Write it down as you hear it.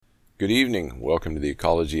Good evening. Welcome to the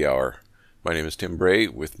Ecology Hour. My name is Tim Bray.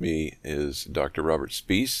 With me is Dr. Robert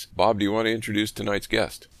Spees. Bob, do you want to introduce tonight's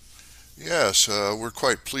guest? Yes, we're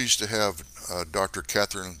quite pleased to have Dr.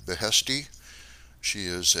 Catherine Behesty. She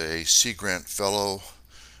is a Sea Grant Fellow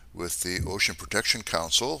with the Ocean Protection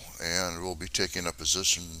Council and will be taking a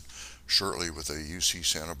position shortly with the UC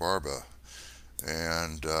Santa Barbara.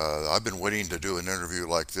 And I've been waiting to do an interview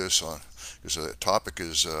like this because the topic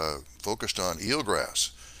is focused on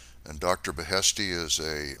eelgrass. And Dr. Behesty is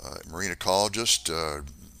a marine ecologist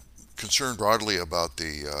concerned broadly about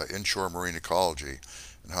the inshore marine ecology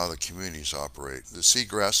and how the communities operate. The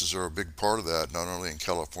seagrasses are a big part of that, not only in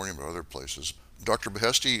California but other places. Dr.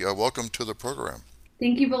 Behesty, welcome to the program.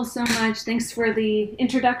 Thank you both so much. Thanks for the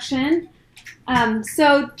introduction.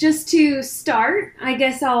 So just to start, I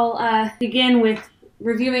guess I'll begin with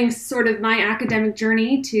reviewing sort of my academic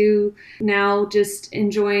journey to now just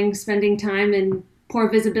enjoying spending time in poor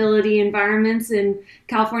visibility environments in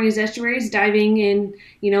California's estuaries, diving in,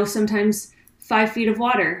 sometimes 5 feet of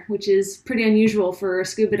water, which is pretty unusual for a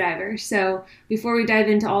scuba diver. So before we dive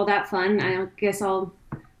into all that fun, I guess I'll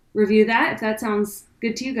review that, if that sounds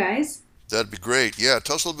good to you guys. That'd be great. Yeah,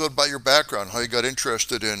 tell us a little bit about your background, how you got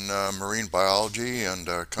interested in marine biology and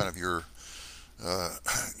kind of your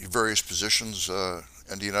various positions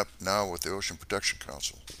ending up now with the Ocean Protection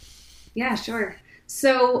Council. Yeah, sure.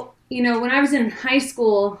 So, when I was in high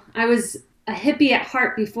school, I was a hippie at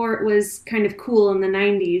heart before it was kind of cool in the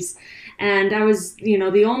 90s. And I was,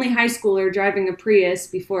 the only high schooler driving a Prius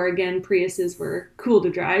before, again, Priuses were cool to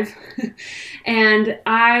drive. And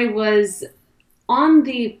I was on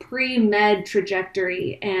the pre-med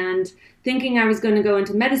trajectory and thinking I was going to go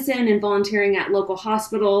into medicine and volunteering at local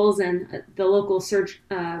hospitals and the local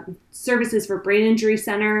services for brain injury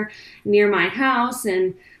center near my house,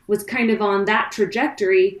 and was kind of on that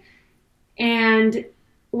trajectory and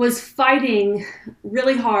was fighting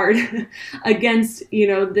really hard against,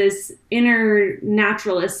 this inner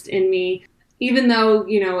naturalist in me. Even though,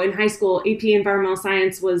 in high school, AP Environmental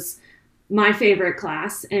Science was my favorite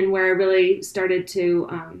class and where I really started to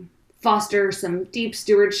foster some deep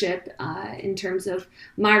stewardship in terms of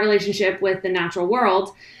my relationship with the natural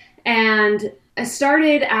world. And I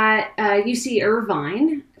started at UC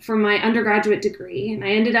Irvine for my undergraduate degree, and I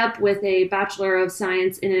ended up with a Bachelor of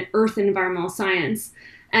Science in Earth and Environmental Science.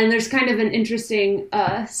 And there's kind of an interesting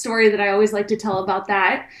story that I always like to tell about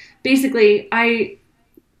that. Basically, I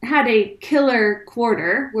had a killer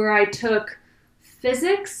quarter where I took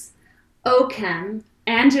physics, OChem,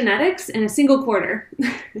 and genetics in a single quarter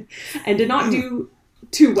and did not do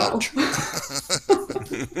too well.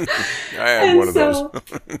 I had one of those.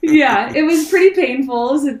 Yeah, it was pretty painful.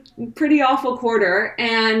 It was a pretty awful quarter.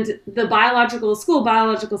 And the School of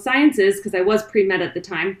Biological Sciences, because I was pre-med at the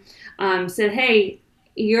time, said, hey,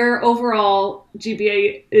 your overall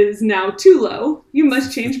GPA is now too low. You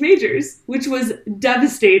must change majors, which was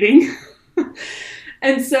devastating.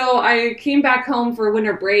 And so I came back home for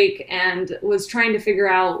winter break and was trying to figure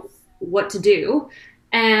out what to do,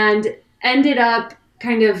 and ended up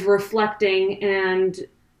kind of reflecting and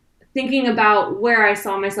thinking about where I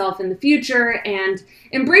saw myself in the future and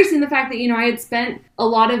embracing the fact that, I had spent a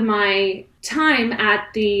lot of my time at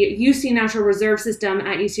the UC Natural Reserve System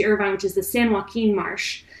at UC Irvine, which is the San Joaquin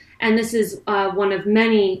Marsh. And this is one of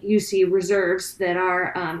many UC reserves that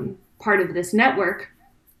are part of this network.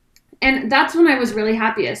 And that's when I was really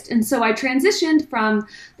happiest. And so I transitioned from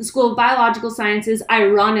the School of Biological Sciences,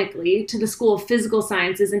 ironically, to the School of Physical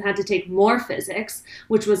Sciences and had to take more physics,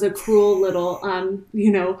 which was a cruel little,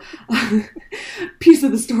 piece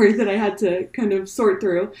of the story that I had to kind of sort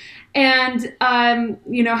through. And,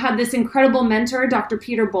 had this incredible mentor, Dr.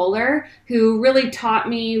 Peter Bowler, who really taught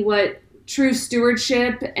me what true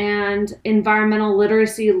stewardship and environmental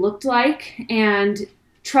literacy looked like, and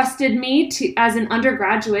trusted me to, as an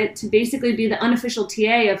undergraduate, to basically be the unofficial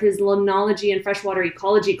TA of his limnology and freshwater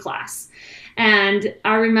ecology class. And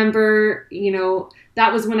I remember,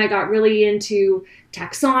 that was when I got really into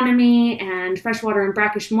taxonomy and freshwater and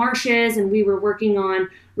brackish marshes, and we were working on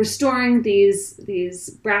restoring these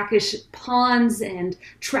brackish ponds and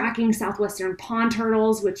tracking southwestern pond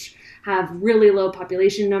turtles, which have really low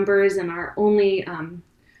population numbers and are only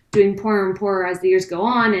doing poorer and poorer as the years go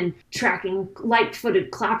on, and tracking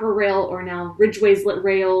light-footed clapper rail, or now ridge-waislet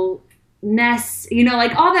rail nests,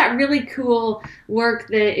 all that really cool work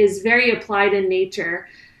that is very applied in nature.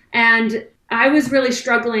 And I was really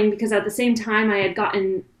struggling because at the same time I had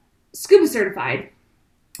gotten scuba certified.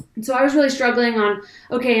 And so I was really struggling on,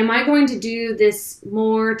 okay, am I going to do this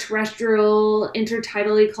more terrestrial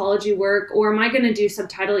intertidal ecology work, or am I going to do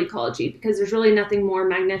subtidal ecology? Because there's really nothing more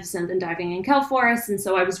magnificent than diving in kelp forests. And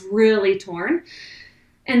so I was really torn.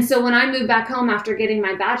 And so when I moved back home after getting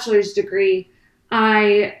my bachelor's degree,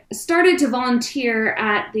 I started to volunteer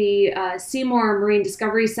at the Seymour Marine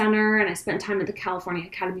Discovery Center, and I spent time at the California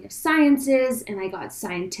Academy of Sciences, and I got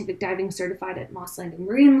scientific diving certified at Moss Landing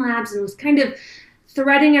Marine Labs, and was kind of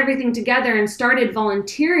threading everything together and started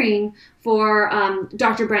volunteering for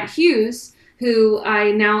Dr. Brent Hughes, who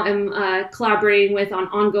I now am collaborating with on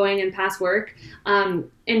ongoing and past work.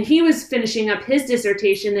 And he was finishing up his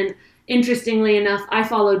dissertation, and interestingly enough, I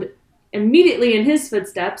followed immediately in his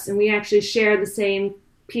footsteps, and we actually share the same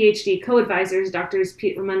PhD co-advisors, Doctors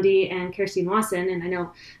Pete Ramundi and Kirstine Wasson. And I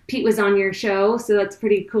know Pete was on your show, so that's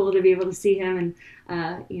pretty cool to be able to see him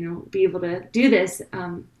and be able to do this,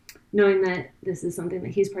 knowing that this is something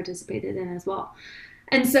that he's participated in as well.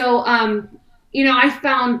 And so, I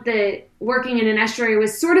found that working in an estuary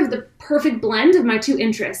was sort of the perfect blend of my two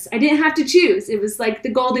interests. I didn't have to choose. It was like the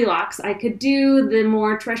Goldilocks. I could do the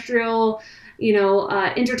more terrestrial,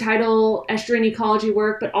 intertidal estuarine ecology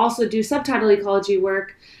work, but also do subtidal ecology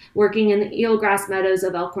work, working in the eelgrass meadows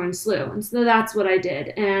of Elkhorn Slough. And so that's what I did,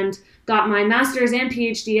 and got my master's and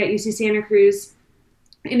PhD at UC Santa Cruz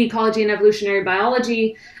in ecology and evolutionary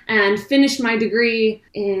biology, and finished my degree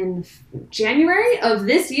in January of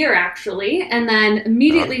this year, actually, and then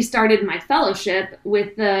immediately started my fellowship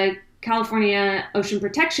with the California Ocean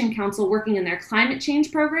Protection Council, working in their climate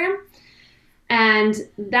change program. And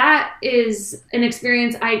that is an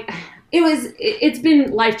experience it's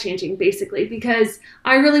been life-changing, basically, because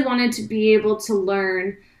I really wanted to be able to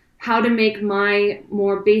learn how to make my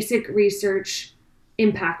more basic research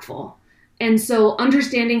impactful. And so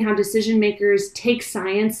understanding how decision makers take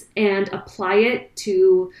science and apply it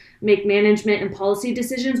to make management and policy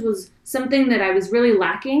decisions was something that I was really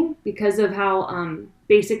lacking because of how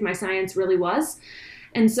basic my science really was.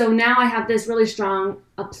 And so now I have this really strong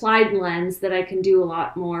applied lens that I can do a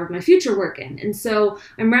lot more of my future work in. And so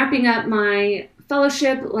I'm wrapping up my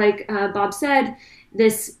fellowship, like Bob said,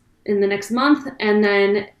 this in the next month, and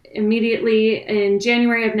then immediately in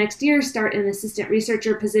January of next year start an assistant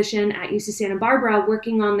researcher position at UC Santa Barbara,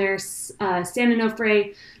 working on their San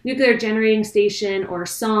Onofre Nuclear Generating Station, or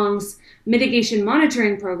SONGS, mitigation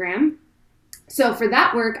monitoring program. So for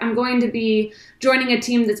that work, I'm going to be joining a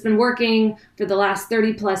team that's been working for the last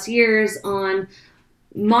 30 plus years on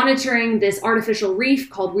monitoring this artificial reef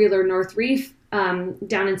called Wheeler North Reef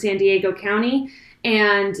down in San Diego County,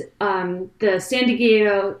 and the San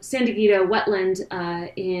Diego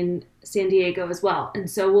wetland in San Diego as well. And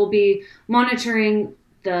so we'll be monitoring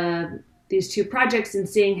these two projects and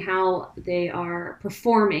seeing how they are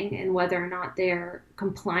performing and whether or not they are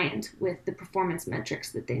compliant with the performance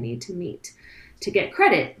metrics that they need to meet to get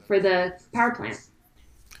credit for the power plant.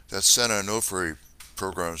 That San Onofre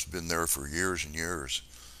program's been there for years and years.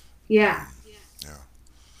 Yeah.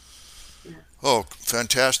 Yeah. Oh,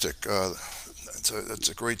 fantastic. That's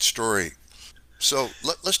a great story. So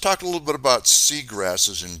let's talk a little bit about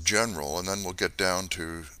seagrasses in general, and then we'll get down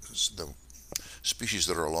to the species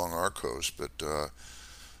that are along our coast. But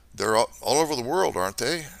they're all over the world, aren't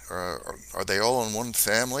they? Are they all in one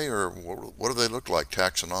family, or what do they look like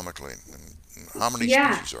taxonomically? And how many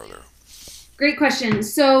species are there? Great question.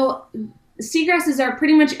 So seagrasses are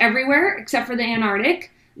pretty much everywhere except for the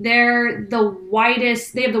Antarctic. They're the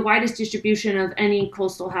widest. They have the widest distribution of any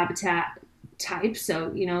coastal habitat type.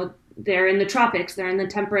 So, they're in the tropics, they're in the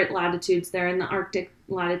temperate latitudes, they're in the Arctic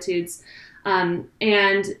latitudes.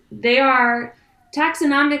 And they are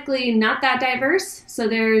taxonomically not that diverse. So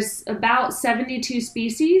there's about 72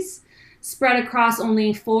 species spread across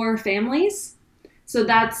only 4 families. So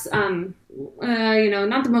that's, not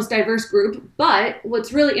the most diverse group. But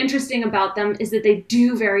what's really interesting about them is that they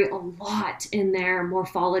do vary a lot in their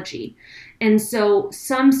morphology. And so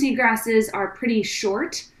some seagrasses are pretty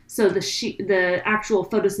short. So the actual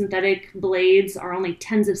photosynthetic blades are only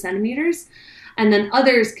tens of centimeters. And then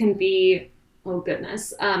others can be, oh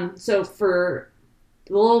goodness. So for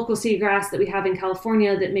the local seagrass that we have in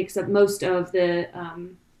California that makes up most of the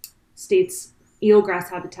state's eelgrass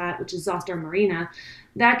habitat, which is Zostar marina,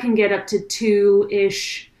 that can get up to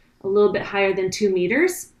 2-ish, a little bit higher than 2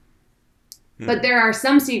 meters. But there are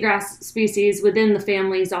some seagrass species within the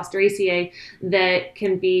family Zosteraceae that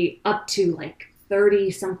can be up to like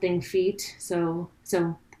 30-something feet, so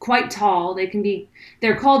quite tall.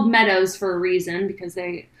 They're called meadows for a reason, because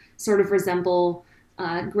they sort of resemble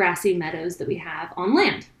grassy meadows that we have on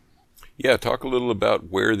land. Yeah, talk a little about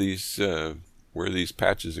where these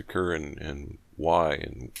patches occur and why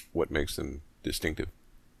and what makes them distinctive?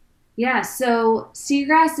 Yeah, so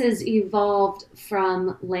seagrasses evolved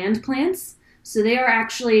from land plants. So they are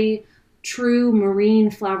actually true marine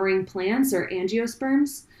flowering plants or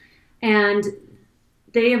angiosperms. And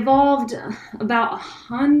they evolved about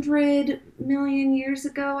 100 million years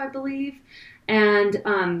ago, I believe.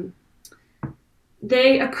 And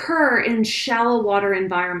they occur in shallow water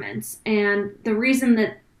environments. And the reason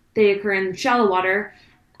that they occur in shallow water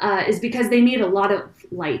is because they need a lot of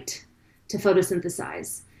light to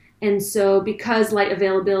photosynthesize. And so because light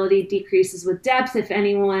availability decreases with depth, if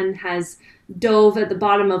anyone has dove at the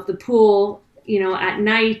bottom of the pool, at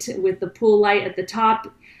night with the pool light at the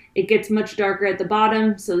top, it gets much darker at the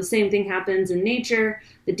bottom. So the same thing happens in nature.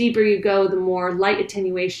 The deeper you go, the more light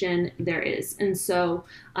attenuation there is. And so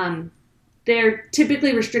they're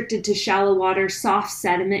typically restricted to shallow water, soft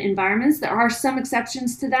sediment environments. There are some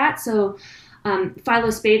exceptions to that. So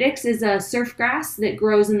Phylospadix is a surf grass that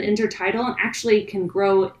grows in the intertidal and actually can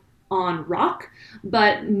grow on rock,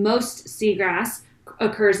 but most seagrass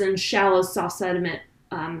occurs in shallow soft sediment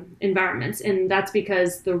environments, and that's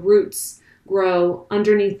because the roots grow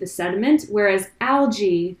underneath the sediment, whereas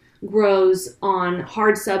algae grows on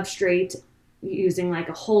hard substrate using like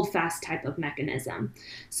a holdfast type of mechanism.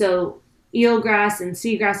 So eelgrass and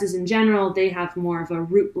seagrasses in general, they have more of a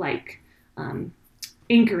root-like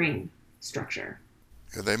anchoring structure.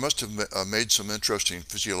 Yeah, they must have made some interesting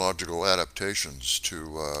physiological adaptations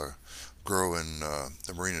to grow in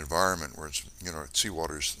the marine environment, where it's,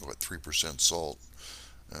 seawater is 3% salt,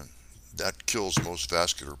 and that kills most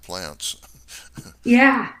vascular plants.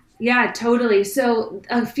 Yeah, totally. So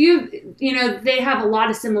a few, they have a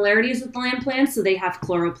lot of similarities with land plants. So they have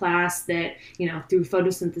chloroplasts that, through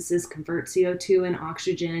photosynthesis convert CO2 and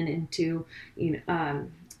oxygen into,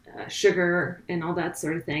 sugar and all that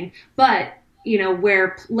sort of thing. But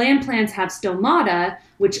where land plants have stomata,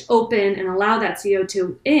 which open and allow that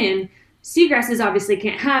CO2 in, seagrasses obviously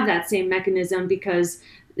can't have that same mechanism, because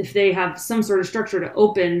if they have some sort of structure to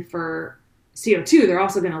open for CO2, they're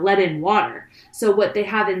also going to let in water. So what they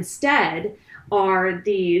have instead are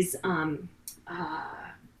these, how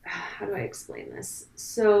do I explain this?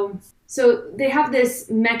 So they have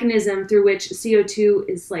this mechanism through which CO2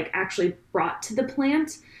 is like actually brought to the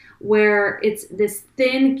plant, where it's this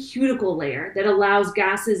thin cuticle layer that allows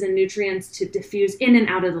gases and nutrients to diffuse in and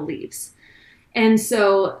out of the leaves. And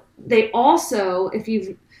so they also, if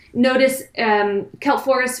you've noticed kelp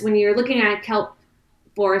forests, when you're looking at kelp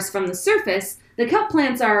forest from the surface, the kelp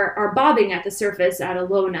plants are bobbing at the surface at a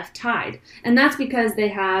low enough tide. And that's because they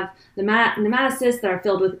have the nematocysts that are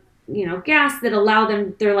filled with gas that allow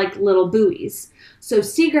them, they're like little buoys. So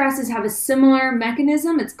seagrasses have a similar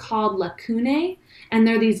mechanism. It's called lacunae. And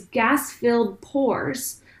they're these gas-filled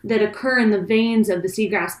pores that occur in the veins of the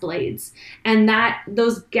seagrass blades. And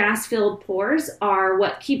those gas-filled pores are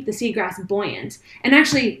what keep the seagrass buoyant. And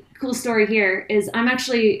actually, cool story here is I'm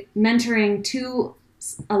actually mentoring two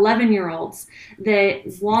 11-year-olds that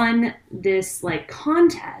won this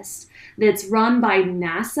contest that's run by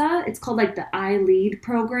NASA. It's called the iLead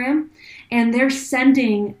program. And they're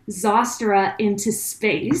sending Zostera into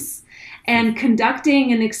space and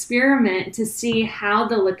conducting an experiment to see how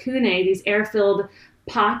the lacunae, these air-filled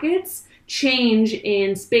pockets, change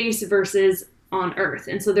in space versus on Earth.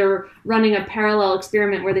 And so they're running a parallel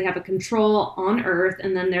experiment where they have a control on Earth,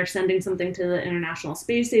 and then they're sending something to the International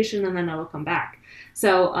Space Station, and then it'll come back.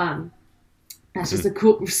 So that's just a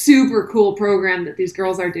cool, super cool program that these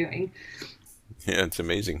girls are doing. Yeah, it's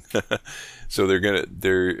amazing. So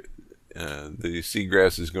the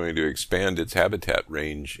seagrass is going to expand its habitat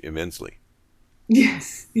range immensely.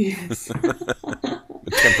 Yes.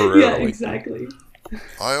 Temporarily. Yeah, exactly.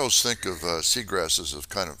 I always think of seagrasses as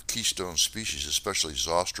kind of keystone species, especially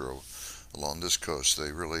Zostera along this coast.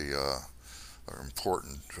 They really are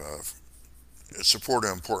important, support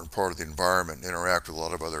an important part of the environment, interact with a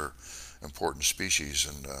lot of other important species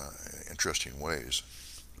in interesting ways.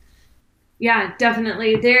 Yeah,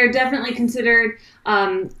 definitely. They're definitely considered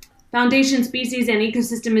foundation species and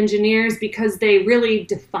ecosystem engineers because they really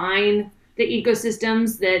define the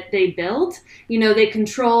ecosystems that they build. They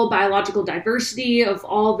control biological diversity of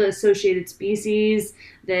all the associated species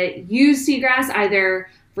that use seagrass either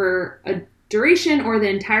for a duration or the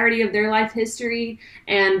entirety of their life history,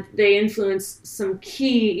 and they influence some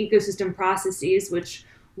key ecosystem processes, which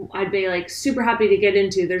I'd be super happy to get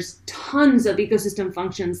into. There's tons of ecosystem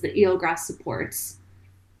functions that eelgrass supports.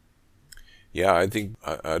 Yeah, I think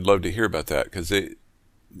I'd love to hear about that, because it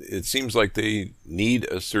seems like they need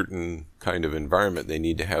a certain kind of environment. They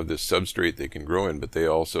need to have this substrate they can grow in, but they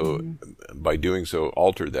also, by doing so,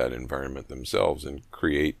 alter that environment themselves and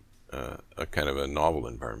create a kind of a novel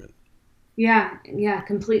environment. Yeah,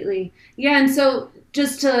 completely. Yeah, and so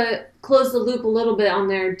just to close the loop a little bit on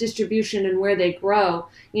their distribution and where they grow,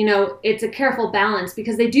 it's a careful balance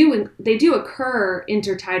because they do occur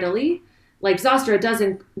intertidally. Like Zostera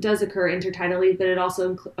does occur intertidally, but it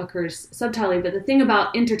also occurs subtidally. But the thing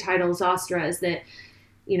about intertidal Zostera is that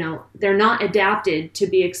they're not adapted to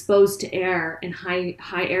be exposed to air and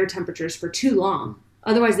high air temperatures for too long.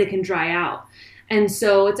 Otherwise, they can dry out. And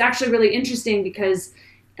so it's actually really interesting because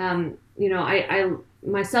I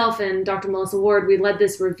myself and Dr. Melissa Ward, we led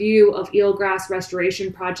this review of eelgrass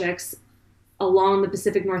restoration projects along the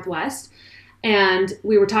Pacific Northwest. And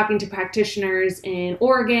we were talking to practitioners in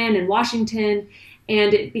Oregon and Washington,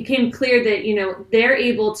 and it became clear that, they're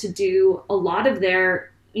able to do a lot of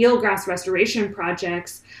their eelgrass restoration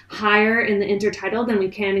projects higher in the intertidal than we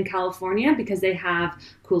can in California because they have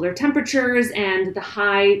cooler temperatures and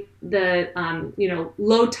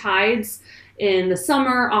low tides in the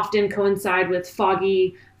summer often coincide with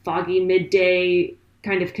foggy midday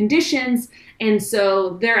kind of conditions. And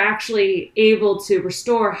so they're actually able to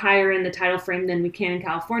restore higher in the tidal frame than we can in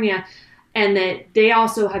California. And that they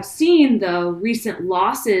also have seen, though, recent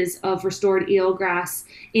losses of restored eelgrass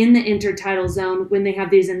in the intertidal zone when they have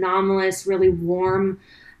these anomalous, really warm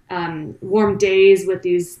days with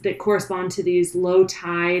these that correspond to these low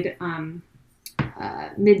tide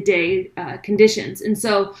midday conditions. And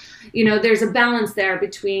so, there's a balance there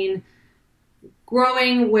between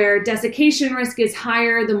growing where desiccation risk is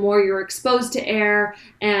higher the more you're exposed to air,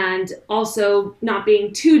 and also not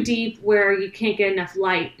being too deep where you can't get enough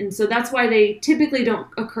light. And so that's why they typically don't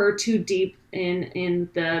occur too deep in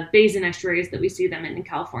the basin estuaries that we see them in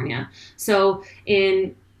California. So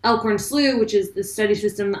in Elkhorn Slough, which is the study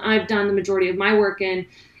system that I've done the majority of my work in,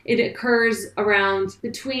 it occurs around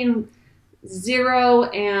between 0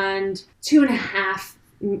 and 2.5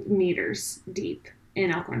 meters deep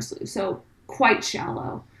in Elkhorn Slough. So quite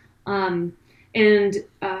shallow.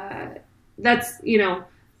 That's,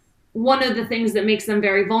 one of the things that makes them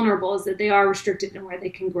very vulnerable is that they are restricted in where they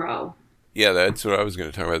can grow. Yeah, that's what I was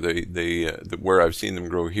going to talk about. They where I've seen them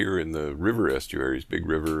grow here in the river estuaries, Big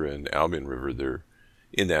River and Albion River, they're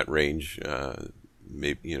in that range.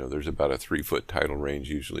 Maybe, there's about a 3-foot tidal range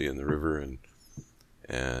usually in the river,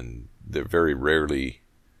 and they're very rarely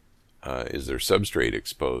is their substrate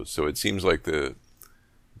exposed. So it seems like the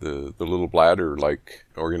little bladder-like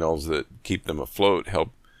organelles that keep them afloat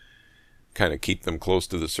help kind of keep them close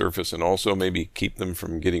to the surface, and also maybe keep them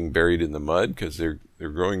from getting buried in the mud, because they're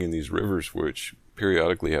growing in these rivers which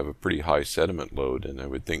periodically have a pretty high sediment load, and I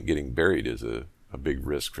would think getting buried is a big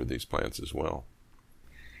risk for these plants as well.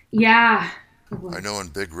 Yeah. I know in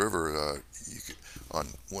Big River,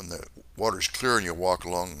 when the water's clear and you walk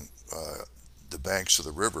along the banks of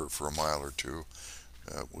the river for a mile or two,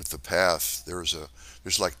 with the path, there's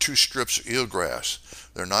like 2 strips of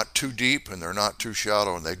eelgrass. They're not too deep and they're not too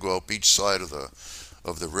shallow, and they go up each side of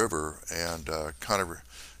the river, and kind of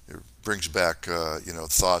it brings back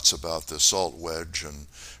thoughts about the salt wedge and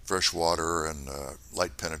fresh water and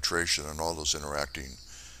light penetration and all those interacting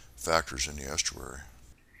factors in the estuary.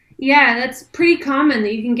 Yeah, that's pretty common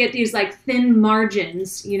that you can get these like thin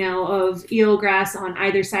margins, of eelgrass on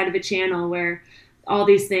either side of a channel where all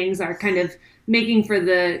these things are kind of making for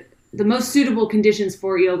the most suitable conditions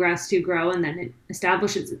for eelgrass to grow, and then it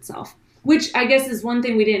establishes itself. Which I guess is one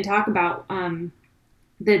thing we didn't talk about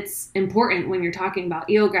that's important when you're talking about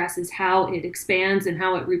eelgrass is how it expands and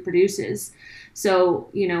how it reproduces.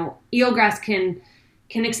 So, eelgrass can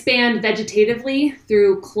expand vegetatively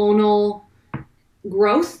through clonal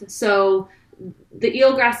growth. So the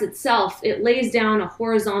eelgrass itself, it lays down a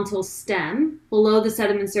horizontal stem below the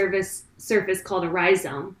sediment surface called a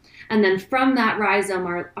rhizome. And then from that rhizome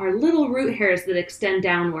are little root hairs that extend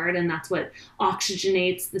downward, and that's what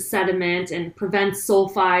oxygenates the sediment and prevents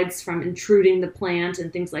sulfides from intruding the plant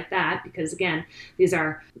and things like that, because again, these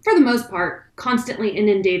are, for the most part, constantly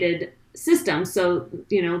inundated systems. So,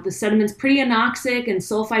 the sediment's pretty anoxic and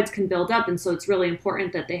sulfides can build up, and so it's really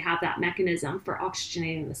important that they have that mechanism for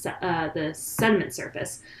oxygenating the sediment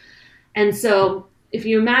surface. And so if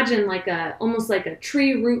you imagine almost like a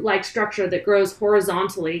tree root-like structure that grows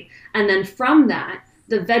horizontally, and then from that,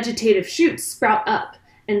 the vegetative shoots sprout up.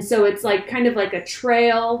 And so it's kind of like a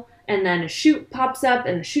trail, and then a shoot pops up,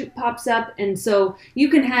 and a shoot pops up. And so you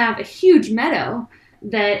can have a huge meadow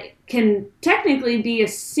that can technically be a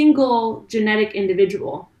single genetic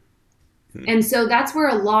individual. And so that's where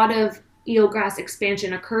a lot of eelgrass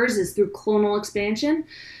expansion occurs, is through clonal expansion.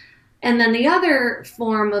 And then the other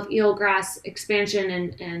form of eelgrass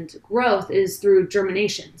expansion and growth is through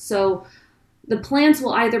germination. So the plants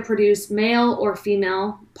will either produce male or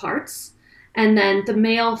female parts, and then the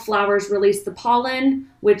male flowers release the pollen,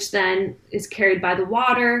 which then is carried by the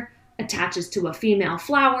water, attaches to a female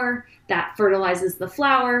flower, that fertilizes the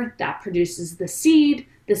flower, that produces the seed.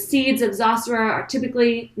 The seeds of Zostera are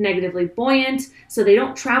typically negatively buoyant, so they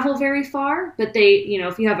don't travel very far, but they,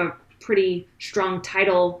 if you have a pretty strong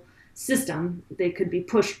tidal system, they could be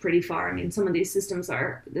pushed pretty far. I mean, some of these systems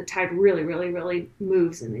the tide really, really, really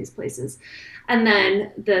moves in these places. And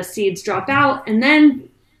then the seeds drop out, and then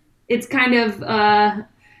it's kind of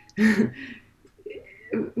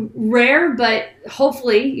rare, but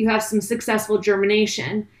hopefully you have some successful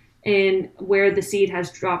germination in where the seed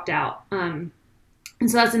has dropped out. And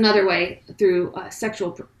so that's another way through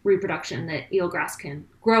sexual reproduction that eelgrass can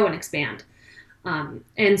grow and expand.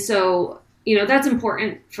 And so, that's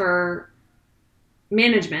important for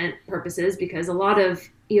management purposes, because a lot of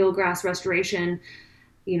eelgrass restoration,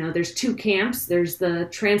 there's two camps. There's the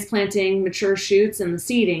transplanting mature shoots and the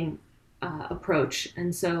seeding approach.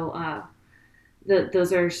 And so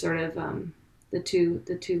those are sort of the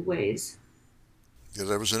two ways. Yeah,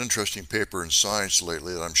 there was an interesting paper in Science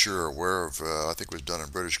lately that I'm sure you're aware of. I think it was done in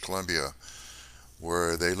British Columbia,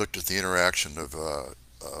 where they looked at the interaction of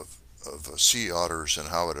sea otters and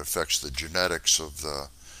how it affects the genetics of the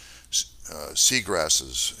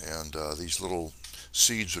seagrasses, and these little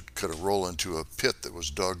seeds would kind of roll into a pit that was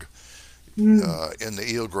dug in the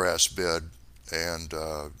eelgrass bed, and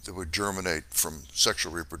it would germinate from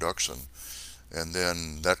sexual reproduction, and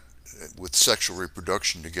then that with sexual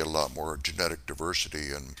reproduction you get a lot more genetic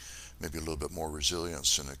diversity and maybe a little bit more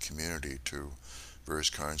resilience in a community to various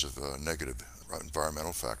kinds of negative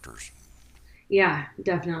environmental factors. Yeah,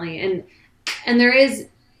 definitely. And there is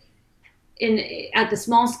at the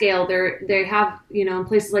small scale, they have, in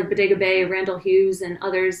places like Bodega Bay, Randall Hughes and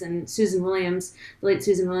others, and Susan Williams, the late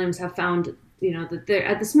Susan Williams, have found, that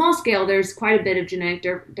at the small scale, there's quite a bit of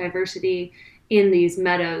genetic diversity in these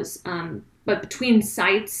meadows. But between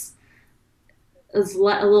sites is a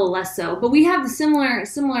little less so. But we have the similar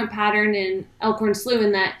pattern in Elkhorn Slough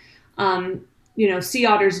in that, sea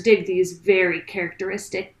otters dig these very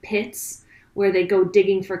characteristic pits where they go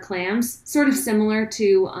digging for clams, sort of similar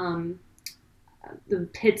to the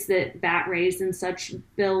pits that bat rays and such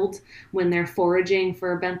build when they're foraging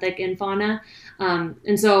for benthic fauna.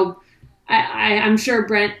 And so I'm sure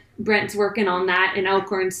Brent's working on that in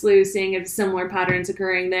Elkhorn Slough, seeing if similar patterns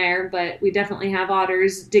occurring there. But we definitely have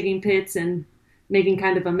otters digging pits and making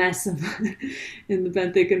kind of a mess of in the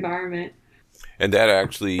benthic environment. And that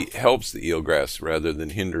actually helps the eelgrass rather than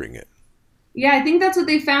hindering it. Yeah, I think that's what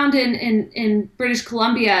they found in British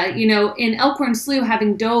Columbia. In Elkhorn Slough,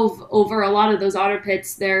 having dove over a lot of those otter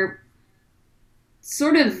pits, they're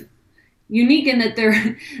sort of unique in that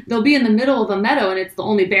they'll be in the middle of a meadow and it's the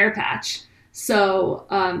only bear patch. So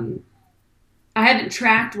I haven't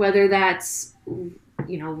tracked whether that's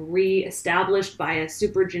re-established by a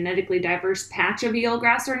super genetically diverse patch of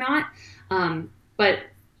eelgrass or not, but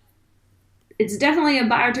it's definitely a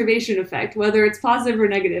bioturbation effect. Whether it's positive or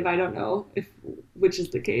negative, I don't know which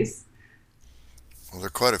is the case. Well, there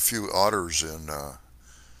are quite a few otters in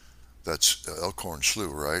that's Elkhorn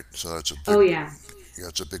Slough, right? So that's a big, yeah,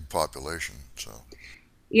 it's a big population. So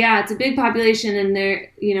yeah, it's a big population, and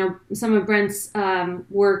there, some of Brent's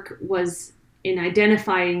work was in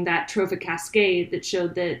identifying that trophic cascade that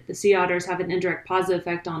showed that the sea otters have an indirect positive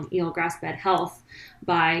effect on eelgrass bed health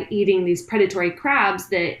by eating these predatory crabs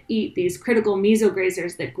that eat these critical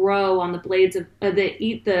mesograzers that grow on the blades of, that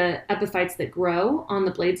eat the epiphytes that grow on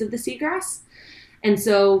the blades of the seagrass. And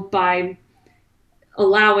so by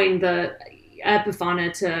allowing the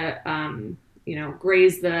epifauna to,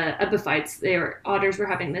 graze the epiphytes, otters were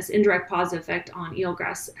having this indirect positive effect on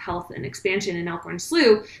eelgrass health and expansion in Elkhorn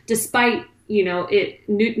Slough, despite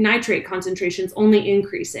nitrate concentrations only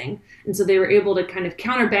increasing. And so they were able to kind of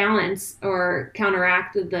counterbalance or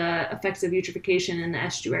counteract the effects of eutrophication in the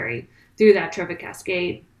estuary through that trophic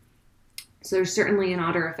cascade. So there's certainly an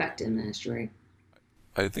otter effect in the estuary.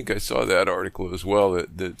 I think I saw that article as well,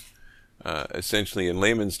 that essentially in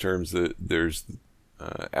layman's terms, that there's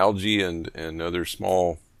algae and other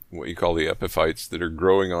small, what you call the epiphytes, that are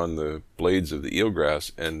growing on the blades of the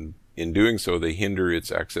eelgrass, and in doing so they hinder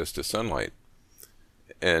its access to sunlight.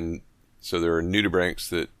 And so there are nudibranchs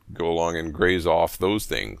that go along and graze off those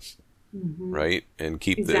things, right, and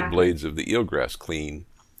keep the blades of the eelgrass clean.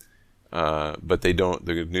 But the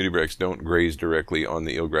nudibranchs don't graze directly on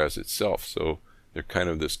the eelgrass itself, so they're kind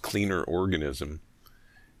of this cleaner organism.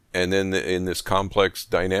 And then in this complex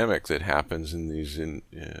dynamic that happens in these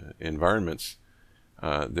environments,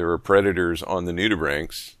 there are predators on the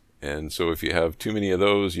nudibranchs, And so if you have too many of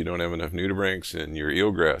those, you don't have enough nudibranchs, and your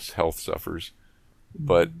eelgrass health suffers.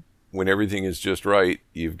 But when everything is just right,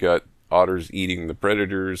 you've got otters eating the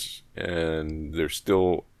predators, and there's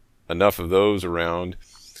still enough of those around,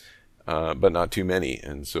 but not too many.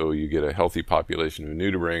 And so you get a healthy population of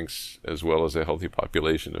nudibranchs as well as a healthy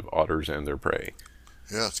population of otters and their prey.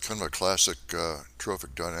 Yeah, it's kind of a classic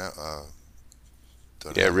trophic dynamics.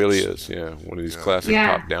 Yeah, it really is. Yeah, one of these classic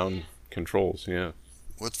top-down controls. Yeah.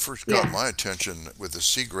 What first got my attention with the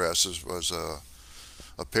seagrasses was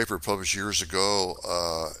a paper published years ago,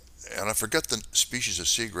 and I forget the species of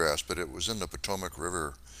seagrass, but it was in the Potomac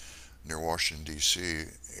River near Washington, D.C.,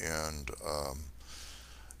 and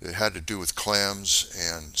it had to do with clams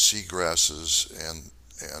and seagrasses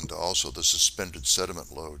and also the suspended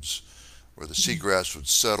sediment loads, where the seagrass would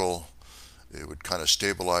settle. It would kind of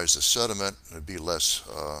stabilize the sediment, and it'd be less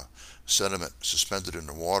sediment suspended in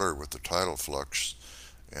the water with the tidal flux,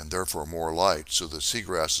 and therefore more light. So the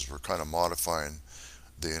seagrasses were kind of modifying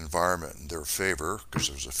the environment in their favor because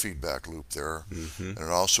there was a feedback loop there, and it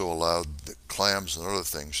also allowed the clams and other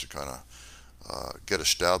things to kind of get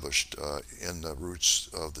established in the roots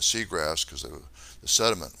of the seagrass because the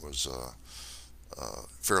sediment was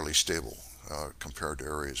fairly stable compared to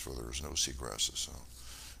areas where there was no seagrasses. So.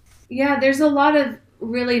 Yeah, there's a lot of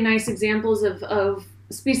really nice examples of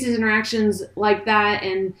species interactions like that.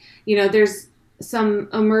 And, there's some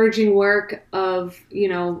emerging work of,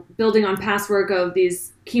 building on past work of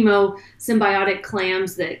these chemosymbiotic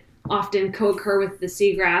clams that often co-occur with the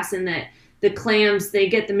seagrass, and that these clams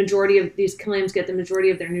get the majority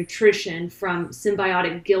of their nutrition from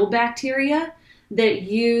symbiotic gill bacteria that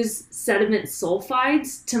use sediment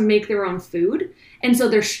sulfides to make their own food. And so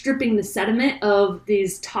they're stripping the sediment of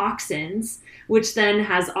these toxins, which then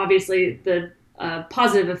has obviously the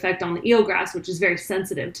positive effect on the eelgrass, which is very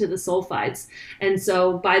sensitive to the sulfides. And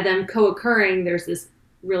so by them co-occurring, there's this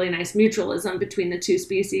really nice mutualism between the two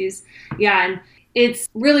species. Yeah, and it's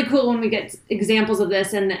really cool when we get examples of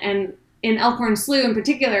this. And in Elkhorn Slough in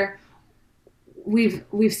particular, we've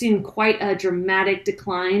seen quite a dramatic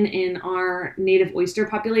decline in our native oyster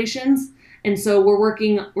populations. And so we're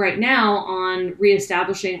working right now on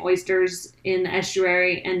reestablishing oysters in the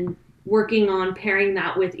estuary and working on pairing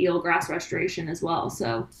that with eelgrass restoration as well.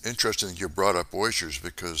 So interesting that you brought up oysters,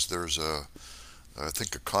 because there's I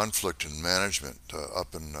think a conflict in management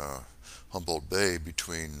up in Humboldt Bay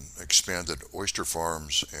between expanded oyster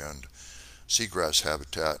farms and seagrass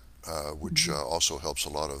habitat, which also helps a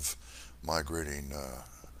lot of migrating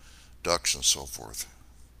ducks and so forth.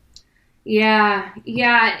 Yeah.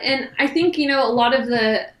 And I think, a lot of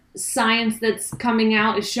the science that's coming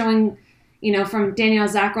out is showing, from Danielle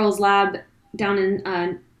Zackrell's lab down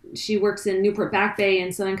in, she works in Newport Back Bay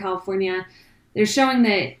in Southern California. They're showing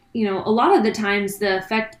that, a lot of the times the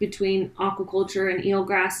effect between aquaculture and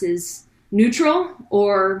eelgrass is neutral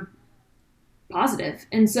or positive.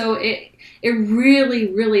 And so it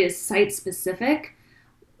really, really is site specific.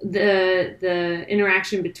 The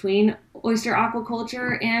interaction between oyster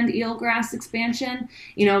aquaculture and eelgrass expansion.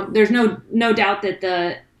 There's no doubt that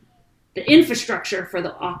the infrastructure for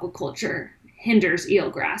the aquaculture hinders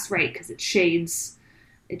eelgrass, right? Because it shades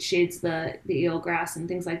the eelgrass and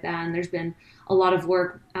things like that. And there's been a lot of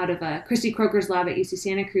work out of Christy Croker's lab at UC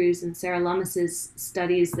Santa Cruz and Sarah Lummis's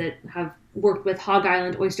studies that have worked with Hog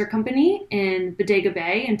Island Oyster Company in Bodega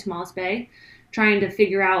Bay and Tomales Bay, trying to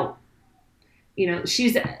figure out.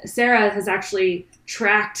 Sarah has actually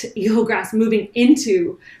tracked eelgrass moving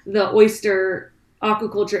into the oyster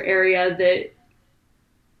aquaculture area that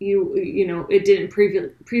it didn't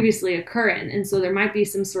previously occur in. And so there might be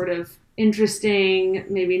some sort of interesting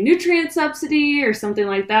maybe nutrient subsidy or something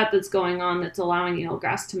like that that's going on that's allowing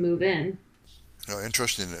eelgrass to move in.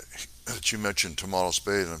 Interesting that you mentioned Tomales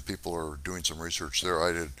Bay, and people are doing some research there.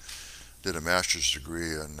 I did a master's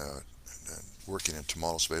degree in working in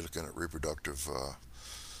Tomales Bay, looking at reproductive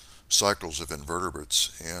cycles of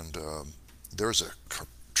invertebrates, and there's a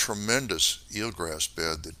tremendous eelgrass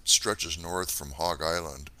bed that stretches north from Hog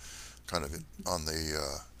Island, kind of on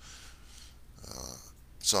the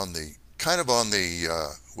it's on the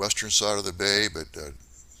western side of the bay, but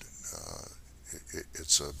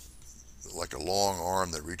it's like a long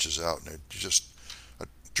arm that reaches out, and it just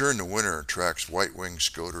during the winter attracts white-winged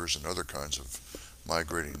scoters and other kinds of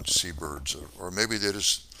migrating seabirds, or maybe they're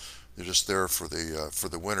just there for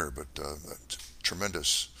the winter, but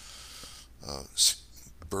tremendous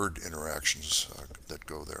bird interactions that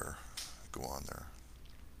go on there.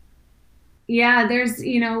 Yeah, there's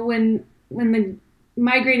when the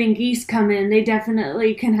migrating geese come in, they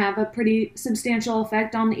definitely can have a pretty substantial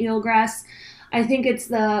effect on the eelgrass. I think it's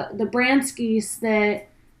the Brandt's geese that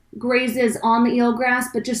grazes on the eelgrass,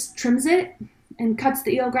 but just trims it and cuts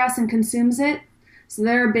the eelgrass and consumes it. So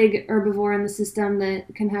they're a big herbivore in the system that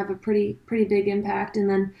can have a pretty big impact. And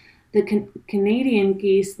then the Canadian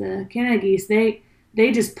geese, the Canada geese, they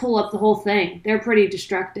just pull up the whole thing. They're pretty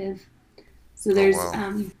destructive. So there's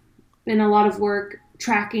been a lot of work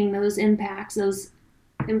tracking those impacts of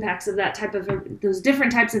that type of those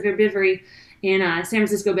different types of herbivory in San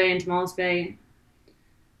Francisco Bay and Tomales Bay.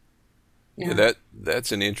 Yeah,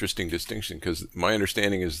 that's an interesting distinction, because my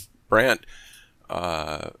understanding is Brant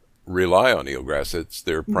rely on eelgrass. It's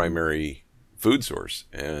their primary food source,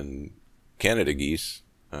 and Canada geese,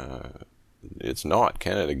 it's not.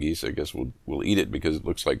 Canada geese, I guess, will eat it because it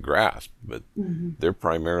looks like grass, but they're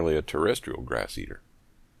primarily a terrestrial grass eater.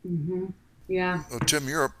 Yeah. Well, Tim,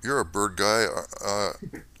 you're a bird guy.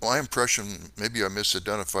 My impression, maybe I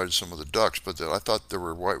misidentified some of the ducks, but I thought there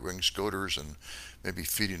were white-winged scoters and maybe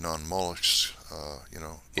feeding on mollusks.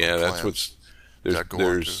 Yeah, that's what's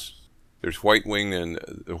there's white-winged, and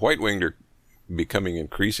the white-winged are becoming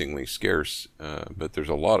increasingly scarce, but there's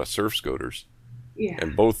a lot of surf scoters. Yeah.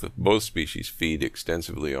 And both species feed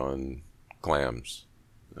extensively on clams.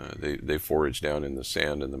 They forage down in the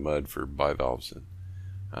sand and the mud for bivalves. And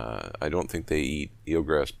I don't think they eat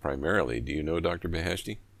eelgrass primarily. Do you know, Dr.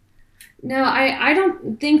 Beheshti? No, I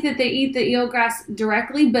don't think that they eat the eelgrass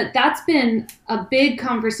directly, but that's been a big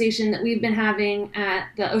conversation that we've been having at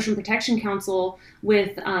the Ocean Protection Council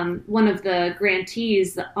with one of the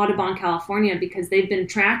grantees, the Audubon, California, because they've been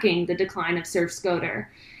tracking the decline of surf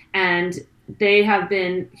scoter. And they have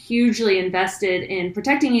been hugely invested in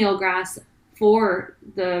protecting eelgrass for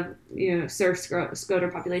the surf scoter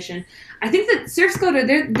population. I think that surf scoter,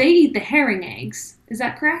 they eat the herring eggs. Is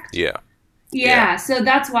that correct? Yeah, so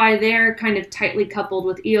that's why they're kind of tightly coupled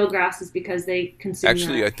with eelgrass, is because they consume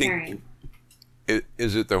Actually, the I think herring.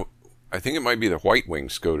 I think it might be the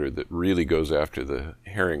white-winged scoter that really goes after the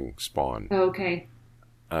herring spawn. Okay.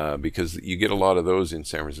 Because you get a lot of those in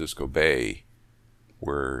San Francisco Bay,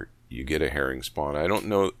 where you get a herring spawn. I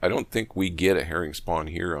don't think we get a herring spawn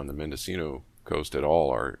here on the Mendocino coast at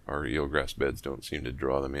all. Our eelgrass beds don't seem to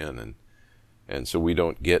draw them in, and so we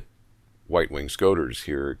don't get white-winged scoters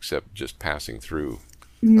here except just passing through.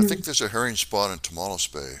 I think there's a herring spawn in Tomales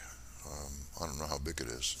Bay. I don't know how big it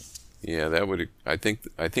is. Yeah, I think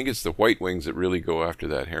it's the white-wings that really go after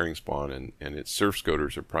that herring spawn, and its surf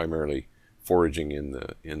scoters are primarily foraging in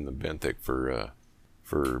the benthic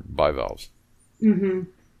for bivalves.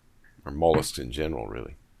 Or mollusks in general,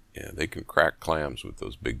 really. Yeah, they can crack clams with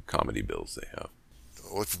those big comedy bills they have.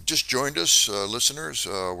 Well, if you've just joined us, listeners,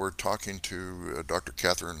 we're talking to Dr.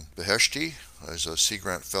 Catherine Beheshti, as a Sea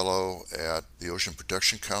Grant Fellow at the Ocean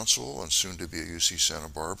Protection Council and soon to be at UC Santa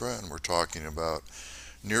Barbara, and we're talking about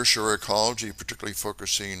nearshore ecology, particularly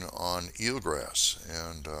focusing on eelgrass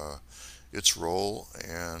and its role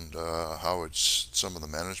and how it's some of the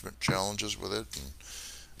management challenges with it,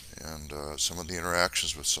 and some of the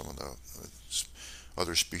interactions with some of the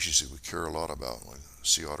other species that we care a lot about, like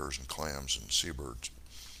sea otters and clams and seabirds.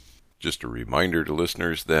 Just a reminder to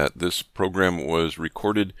listeners that this program was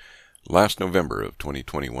recorded last November of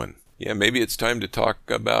 2021. Yeah, maybe it's time to talk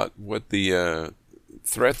about what the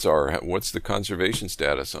threats are. What's the conservation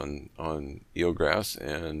status on eelgrass,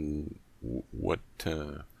 and what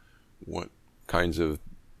kinds of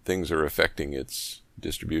things are affecting its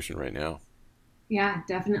distribution right now? Yeah,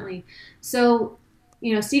 definitely. So,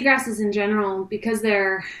 seagrasses in general, because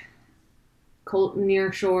they're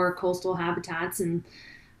near shore coastal habitats and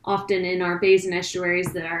often in our bays and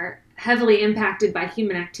estuaries that are heavily impacted by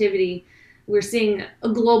human activity, we're seeing a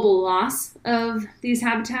global loss of these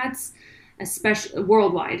habitats, especially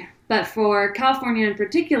worldwide. But for California in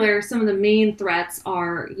particular, some of the main threats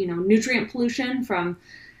are, nutrient pollution from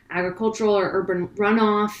agricultural or urban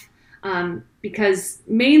runoff, because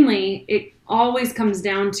mainly it always comes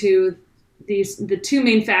down to the two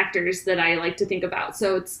main factors that I like to think about.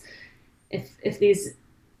 So it's if these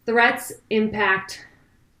threats impact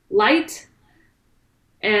light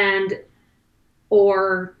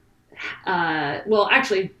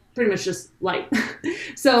actually pretty much just light.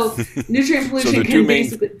 So nutrient pollution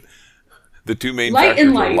the two main light factors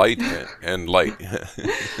and are light and light.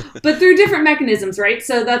 But through different mechanisms, right?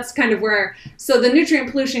 So that's kind of so the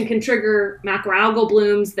nutrient pollution can trigger macroalgal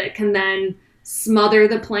blooms that can then smother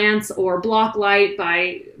the plants or block light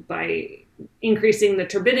by increasing the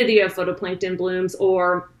turbidity of photoplankton blooms,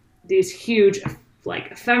 or these huge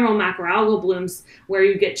ephemeral macroalgal blooms where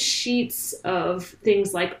you get sheets of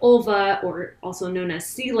things like ulva, or also known as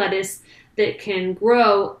sea lettuce, that can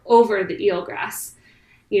grow over the eelgrass.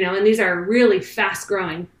 And these are really fast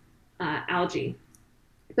growing algae.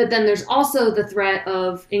 But then there's also the threat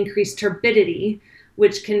of increased turbidity,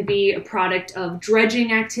 which can be a product of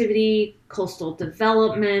dredging activity, coastal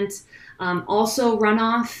development, also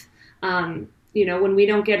runoff. When we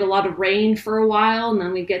don't get a lot of rain for a while and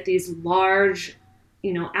then we get these large,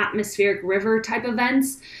 atmospheric river type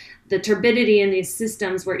events, the turbidity in these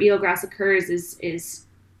systems where eelgrass occurs is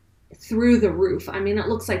through the roof. I mean, it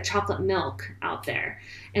looks like chocolate milk out there.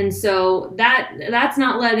 And so that's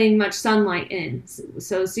not letting much sunlight in.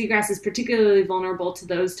 So seagrass is particularly vulnerable to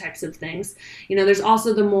those types of things. There's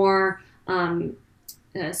also the more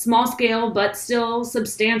small scale, but still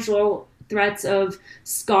substantial threats of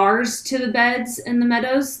scars to the beds in the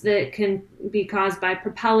meadows that can be caused by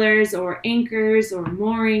propellers or anchors or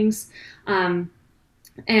moorings.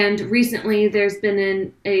 And recently there's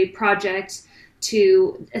been a project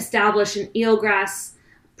to establish an eelgrass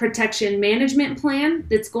protection management plan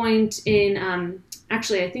that's going to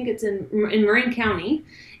actually, I think it's in Marin County,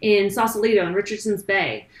 in Sausalito and Richardson's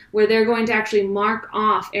Bay, where they're going to actually mark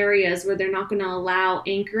off areas where they're not going to allow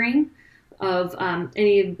anchoring of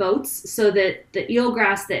any boats, so that the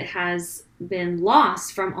eelgrass that has been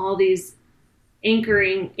lost from all these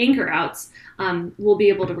anchor outs will be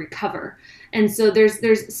able to recover. And so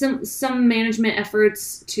there's some management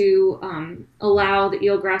efforts to allow the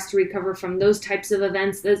eelgrass to recover from those types of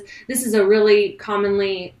events. This is a really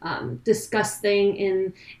commonly discussed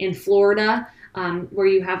thing in Florida, where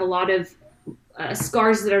you have a lot of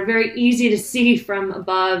scars that are very easy to see from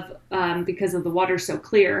above because of the water so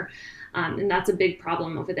clear. And that's a big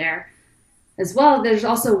problem over there. As well, there's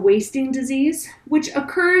also wasting disease, which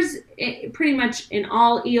occurs pretty much in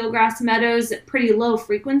all eelgrass meadows at pretty low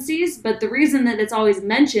frequencies. But the reason that it's always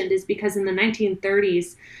mentioned is because in the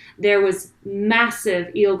 1930s, there was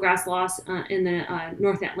massive eelgrass loss in the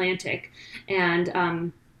North Atlantic.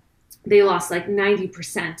 And they lost like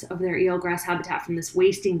 90% of their eelgrass habitat from this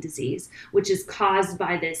wasting disease, which is caused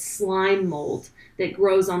by this slime mold that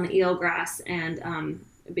grows on the eelgrass and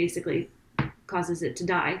basically causes it to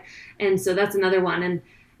die. And so that's another one. And,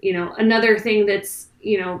 another thing that's,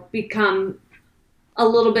 become a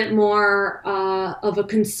little bit more of a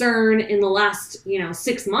concern in the last,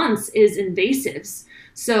 6 months is invasives.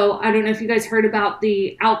 So I don't know if you guys heard about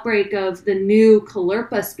the outbreak of the new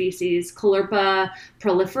Caulerpa species, Caulerpa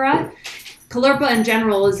prolifera. Caulerpa in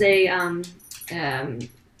general is a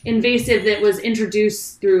invasive that was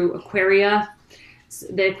introduced through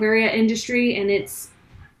the aquaria industry, and it's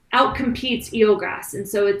outcompetes eelgrass, and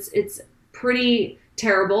so it's pretty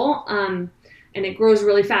terrible, and it grows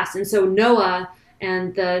really fast. And so NOAA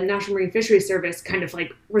and the National Marine Fisheries Service kind of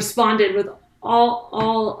like responded with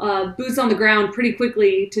all boots on the ground pretty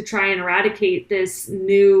quickly to try and eradicate this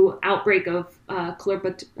new outbreak of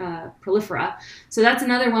Caulerpa prolifera. So that's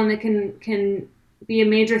another one that can be a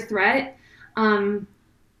major threat.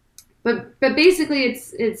 But basically,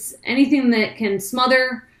 it's anything that can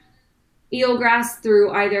smother eelgrass through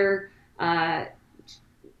either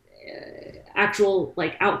actual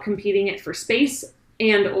like out competing it for space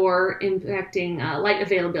and or impacting light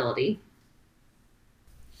availability.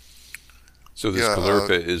 So this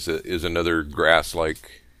Caulerpa is another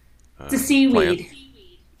grass-like it's a seaweed.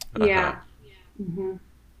 Plant. Yeah. Mm-hmm.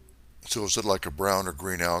 So is it like a brown or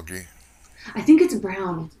green algae? I think it's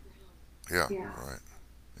brown. Yeah. Right.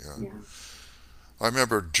 Yeah. I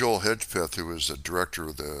remember Joel Hedgepeth, who was the director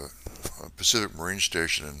of the Pacific Marine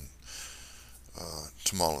Station in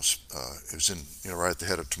Tomales. It was in right at the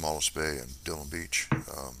head of Tomales Bay and Dillon Beach.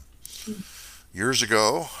 Years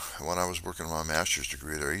ago, when I was working on my master's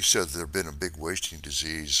degree there, he said there had been a big wasting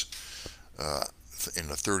disease in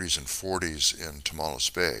the 30s and 40s in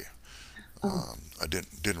Tomales Bay. I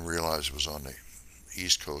didn't realize it was on the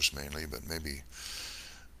East Coast mainly, but maybe.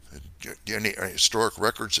 Any historic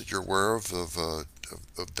records that you're aware of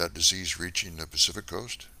that disease reaching the Pacific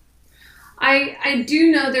coast? I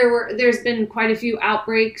do know there's been quite a few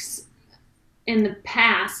outbreaks in the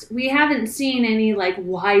past. We haven't seen any like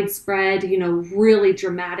widespread, really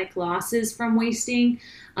dramatic losses from wasting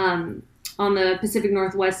on the Pacific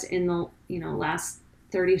Northwest in the last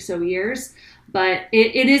 30 so years. But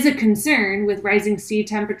it is a concern with rising sea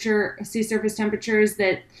surface temperatures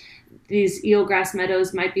that these eelgrass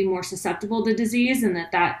meadows might be more susceptible to disease, and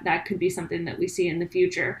that could be something that we see in the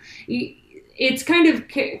future. It's kind of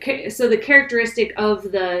so the characteristic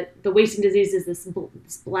of the wasting disease is this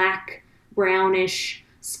black brownish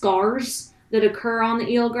scars that occur on the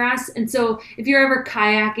eelgrass. And so if you're ever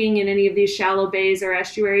kayaking in any of these shallow bays or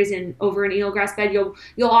estuaries and over an eelgrass bed,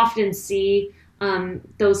 you'll often see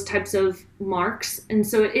those types of marks. And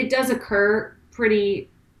so it does occur pretty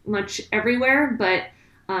much everywhere, but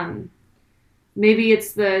maybe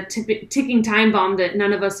it's the ticking time bomb that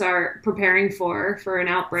none of us are preparing for an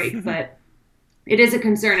outbreak, but it is a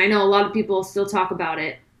concern. I know a lot of people still talk about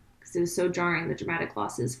it because it was so jarring, the dramatic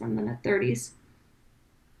losses from the 30s.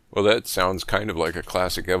 Well, that sounds kind of like a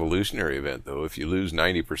classic evolutionary event, though. If you lose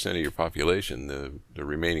 90% of your population, the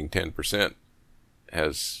remaining 10%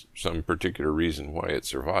 has some particular reason why it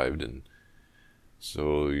survived, and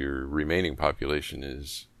so your remaining population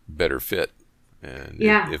is better fit. And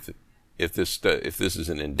Yeah. if this is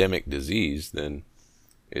an endemic disease, then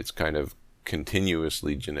it's kind of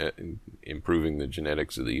continuously improving the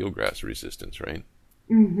genetics of the eelgrass resistance, right?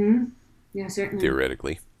 Mm-hmm. Yeah, certainly.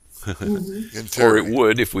 Theoretically. Mm-hmm. In theory. Or it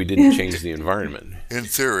would if we didn't change the environment. In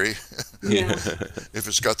theory, Yeah. if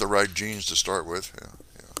it's got the right genes to start with.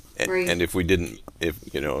 Yeah. Right. And if we didn't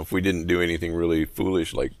do anything really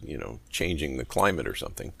foolish, like changing the climate or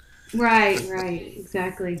something. Right,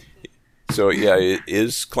 exactly. So yeah,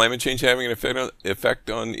 is climate change having an effect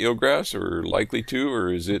on eelgrass, or likely to,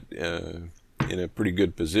 or is it in a pretty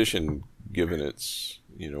good position given its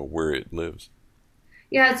where it lives?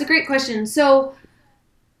 Yeah, it's a great question. So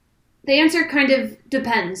the answer kind of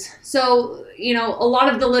depends. So, a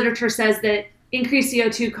lot of the literature says that increased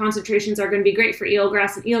CO2 concentrations are going to be great for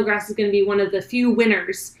eelgrass, and eelgrass is going to be one of the few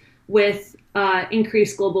winners with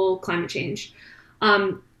increased global climate change.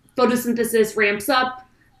 Photosynthesis ramps up.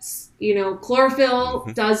 Chlorophyll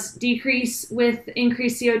does decrease with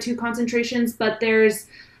increased CO2 concentrations, but there's,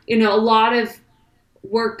 a lot of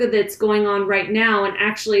work that's going on right now. And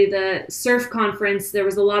actually the SURF conference, there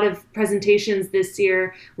was a lot of presentations this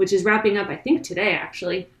year, which is wrapping up, I think today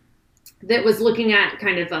actually, that was looking at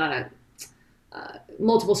kind of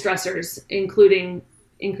multiple stressors, including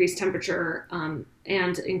increased temperature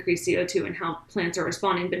and increased CO2 and how plants are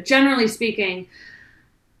responding. But generally speaking,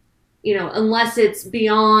 unless it's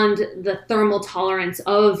beyond the thermal tolerance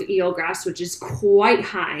of eelgrass, which is quite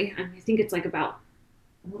high. I think it's like about,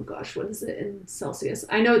 oh gosh, what is it in Celsius?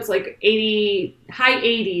 I know it's like high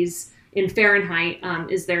 80s in Fahrenheit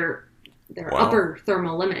is their Wow. upper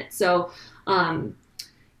thermal limit. So,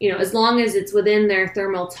 as long as it's within their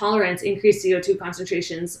thermal tolerance, increased CO2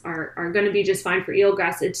 concentrations are going to be just fine for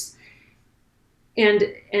eelgrass.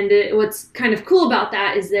 What's kind of cool about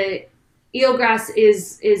that is that eelgrass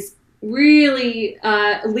is really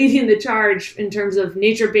leading the charge in terms of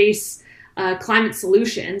nature-based climate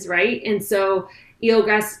solutions, right? And so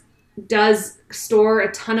eelgrass does store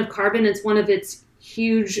a ton of carbon. It's one of its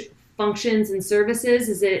huge functions and services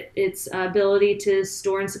is its ability to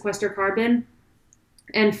store and sequester carbon.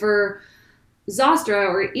 And for Zostra,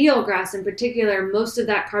 or eelgrass in particular, most of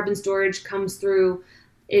that carbon storage comes through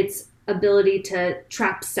its ability to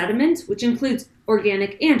trap sediment, which includes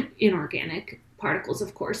organic and inorganic particles,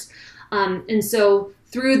 of course. And so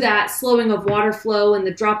through that slowing of water flow and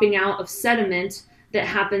the dropping out of sediment that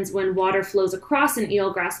happens when water flows across an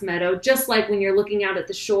eelgrass meadow, just like when you're looking out at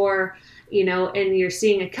the shore, and you're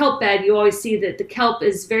seeing a kelp bed, you always see that the kelp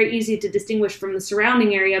is very easy to distinguish from the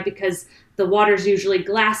surrounding area because the water's usually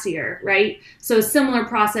glacier, right? So a similar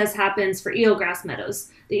process happens for eelgrass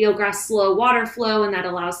meadows. The eelgrass slow water flow, and that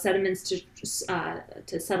allows sediments to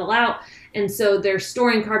settle out. And so they're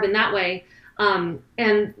storing carbon that way.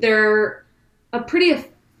 And they're pretty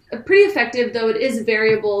effective, though it is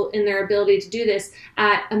variable in their ability to do this,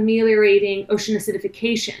 at ameliorating ocean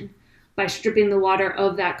acidification by stripping the water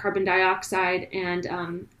of that carbon dioxide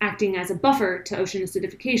and acting as a buffer to ocean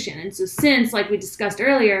acidification. And so since, like we discussed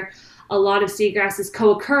earlier, a lot of seagrasses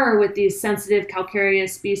co-occur with these sensitive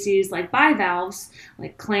calcareous species like bivalves,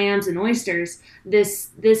 like clams and oysters,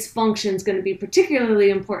 this function is going to be particularly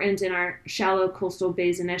important in our shallow coastal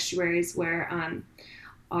bays and estuaries where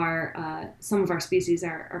some of our species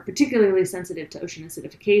are particularly sensitive to ocean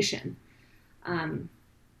acidification.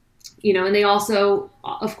 And they also,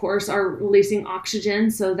 of course, are releasing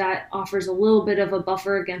oxygen, so that offers a little bit of a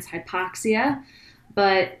buffer against hypoxia,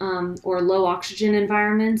 but or low oxygen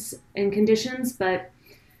environments and conditions. But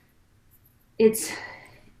it's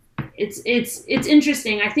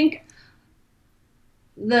interesting. I think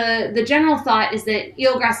the general thought is that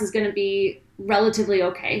eelgrass is going to be relatively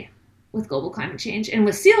okay with global climate change, and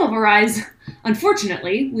with sea level rise,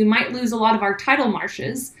 unfortunately, we might lose a lot of our tidal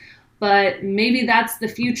marshes. But maybe that's the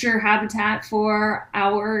future habitat for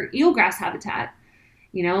our eelgrass habitat.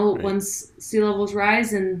 Right. Once sea levels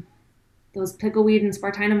rise and those pickleweed and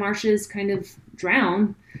Spartina marshes kind of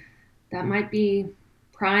drown, that might be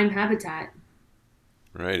prime habitat.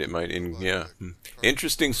 Right. It might. Yeah.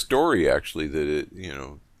 Interesting story, actually,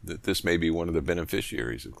 that this may be one of the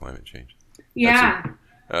beneficiaries of climate change. Yeah.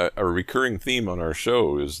 A recurring theme on our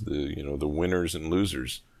show is the winners and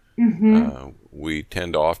losers. Mm-hmm. We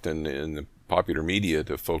tend to often in the popular media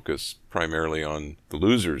to focus primarily on the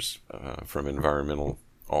losers from environmental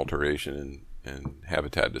alteration and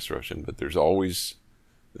habitat destruction. But there's always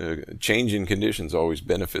change in conditions always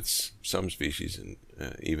benefits some species, and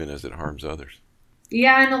even as it harms others.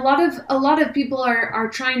 Yeah, and a lot of people are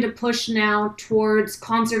trying to push now towards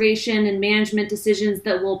conservation and management decisions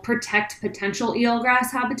that will protect potential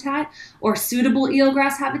eelgrass habitat or suitable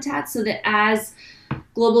eelgrass habitat, so that as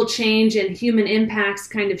global change and human impacts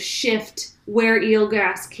kind of shift where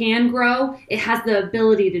eelgrass can grow, it has the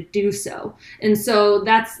ability to do so. And so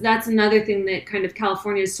that's another thing that kind of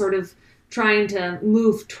California is sort of trying to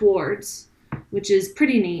move towards, which is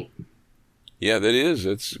pretty neat. Yeah, that is.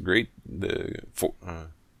 It's great.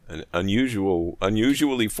 An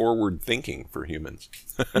unusually forward thinking for humans.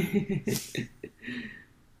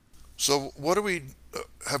 So, what do we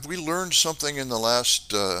have we learned something in the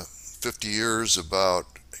last 50 years about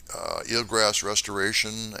eelgrass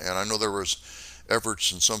restoration? And I know there was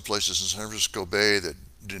efforts in some places in San Francisco Bay that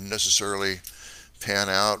didn't necessarily pan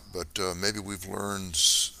out, but maybe we've learned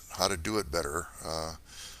how to do it better.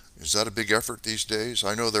 Is that a big effort these days?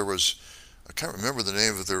 I know there was, I can't remember the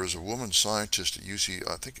name of it, there was a woman scientist at UC,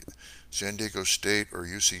 I think San Diego State or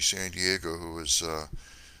UC San Diego, who was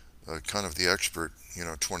kind of the expert,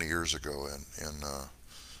 20 years ago, and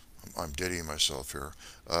I'm dating myself here,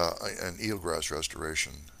 and eelgrass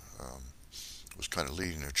restoration was kind of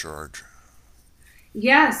leading the charge.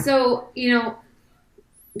 Yeah, so,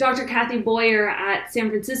 Dr. Kathy Boyer at San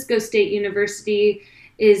Francisco State University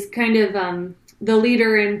is kind of the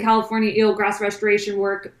leader in California eelgrass restoration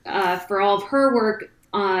work for all of her work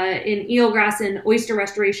in eelgrass and oyster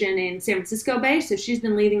restoration in San Francisco Bay. So she's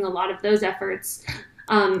been leading a lot of those efforts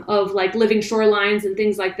of like living shorelines and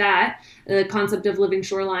things like that, the concept of living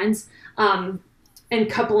shorelines, and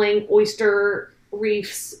coupling oyster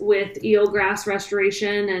reefs with eelgrass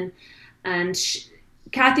restoration. And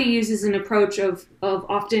Kathy uses an approach of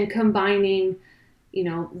often combining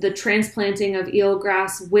the transplanting of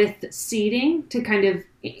eelgrass with seeding to kind of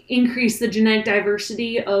increase the genetic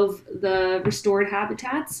diversity of the restored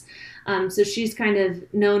habitats. So she's kind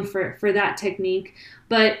of known for that technique.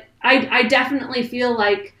 But I definitely feel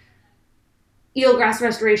like eelgrass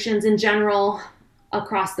restorations in general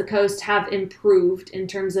across the coast have improved in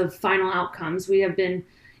terms of final outcomes. We have been,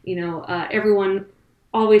 everyone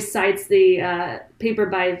always cites the paper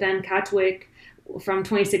by Van Katwijk from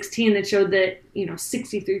 2016 that showed that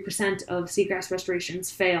 63% of seagrass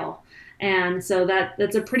restorations fail, and so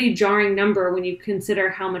that's a pretty jarring number when you consider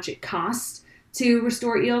how much it costs to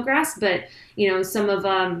restore eelgrass. But some of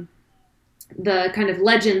the kind of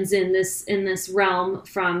legends in this realm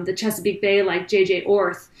from the Chesapeake Bay, like J.J.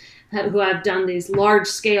 Orth, who have done these large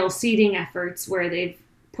scale seeding efforts where they've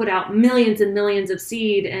put out millions and millions of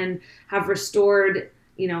seed and have restored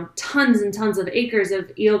tons and tons of acres of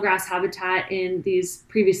eelgrass habitat in these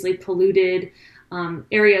previously polluted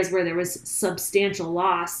areas where there was substantial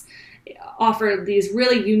loss, offer these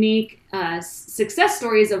really unique success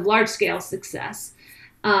stories of large-scale success.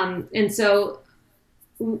 And so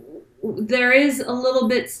there is a little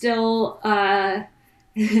bit still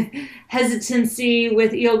hesitancy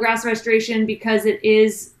with eelgrass restoration because it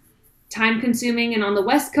is time consuming, and on the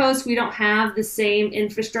West Coast we don't have the same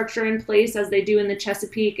infrastructure in place as they do in the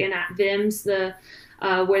Chesapeake and at VIMS,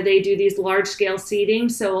 where they do these large scale seeding.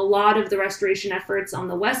 So a lot of the restoration efforts on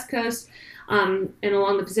the West Coast and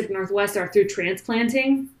along the Pacific Northwest are through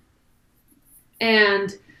transplanting,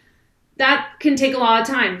 and that can take a lot of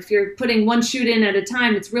time. If you're putting one shoot in at a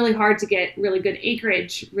time, it's really hard to get really good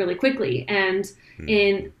acreage really quickly. And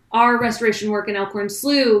in our restoration work in Elkhorn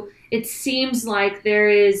Slough, it seems like there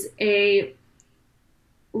is a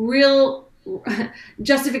real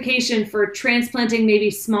justification for transplanting maybe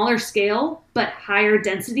smaller scale but higher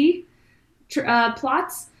density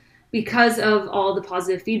plots because of all the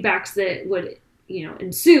positive feedbacks that would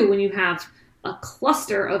ensue when you have a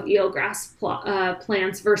cluster of eelgrass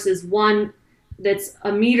plants versus one that's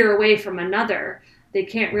a meter away from another. They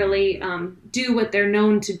can't really do what they're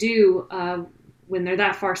known to do when they're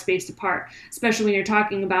that far spaced apart, especially when you're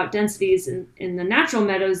talking about densities in the natural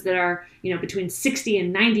meadows that are, between 60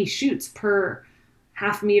 and 90 shoots per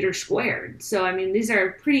half meter squared. So, these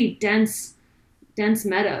are pretty dense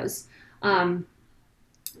meadows. But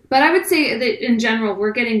I would say that in general,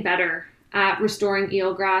 we're getting better at restoring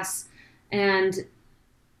eelgrass, and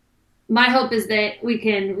my hope is that we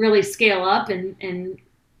can really scale up and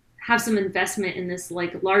have some investment in this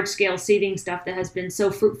like large scale seeding stuff that has been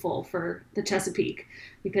so fruitful for the Chesapeake,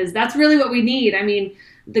 because that's really what we need.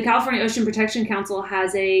 The California Ocean Protection Council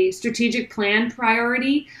has a strategic plan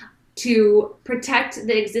priority to protect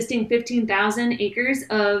the existing 15,000 acres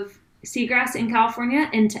of seagrass in California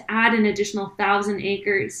and to add an additional 1,000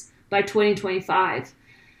 acres by 2025.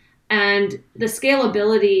 And the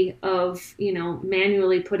scalability of,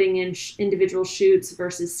 manually putting in individual shoots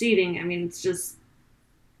versus seeding, I mean, it's just,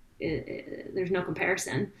 there's no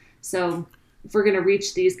comparison. So if we're going to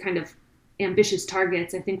reach these kind of ambitious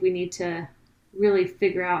targets, I think we need to really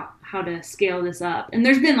figure out how to scale this up. And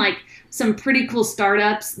there's been like some pretty cool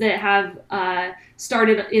startups that have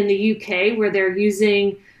started in the UK where they're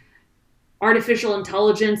using artificial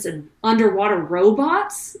intelligence and underwater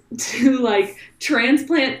robots to like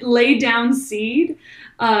transplant, lay down seed.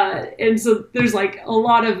 And so there's like a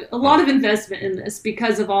lot of investment in this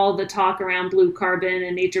because of all the talk around blue carbon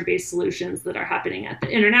and nature-based solutions that are happening at the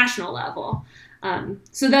international level.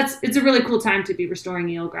 So it's a really cool time to be restoring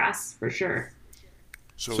eelgrass for sure.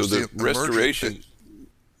 So the restoration,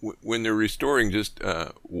 when they're restoring, just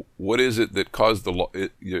what is it that caused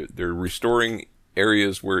they're restoring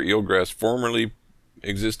areas where eelgrass formerly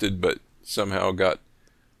existed but somehow got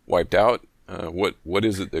wiped out? What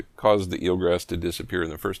is it that caused the eelgrass to disappear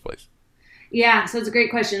in the first place? Yeah, so it's a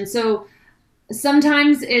great question. So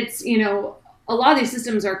sometimes it's, a lot of these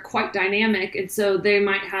systems are quite dynamic, and so they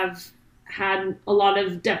might have had a lot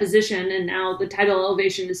of deposition, and now the tidal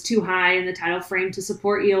elevation is too high in the tidal frame to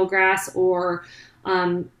support eelgrass, or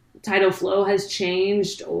tidal flow has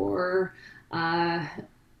changed, or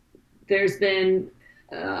there's been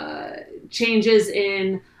changes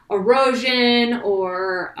in erosion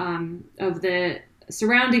or of the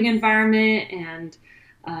surrounding environment,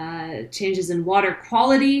 and changes in water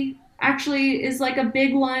quality actually is like a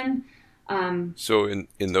big one. So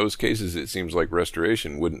in those cases, it seems like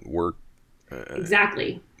restoration wouldn't work.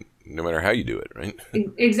 Exactly. No matter how you do it, right?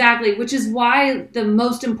 Exactly, which is why the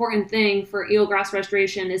most important thing for eelgrass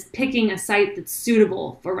restoration is picking a site that's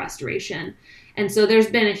suitable for restoration. And so there's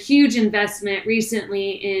been a huge investment recently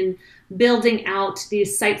in building out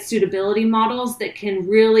these site suitability models that can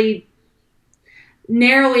really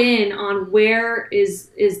narrow in on where is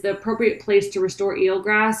the appropriate place to restore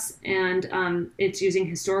eelgrass. And it's using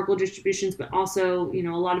historical distributions, but also, a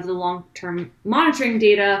lot of the long-term monitoring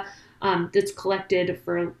data that's collected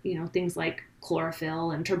for, things like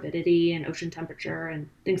chlorophyll and turbidity and ocean temperature and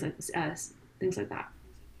things like this, things like that.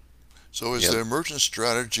 So is the emergent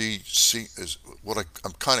strategy, is what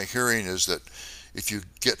I'm kind of hearing is that if you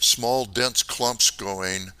get small, dense clumps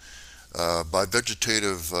going by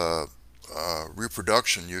vegetative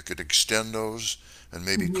reproduction, you could extend those and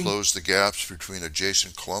maybe close the gaps between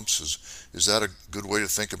adjacent clumps. Is that a good way to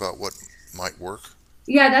think about what might work?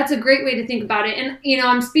 Yeah, that's a great way to think about it. And,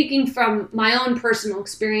 I'm speaking from my own personal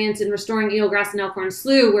experience in restoring eelgrass in Elkhorn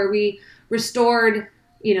Slough, where we restored,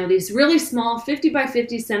 these really small 50 by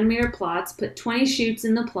 50 centimeter plots, put 20 shoots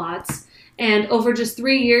in the plots. And over just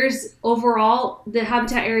 3 years, overall, the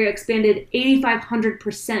habitat area expanded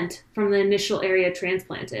 8,500% from the initial area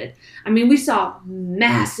transplanted. I mean, we saw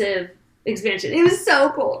massive expansion. It was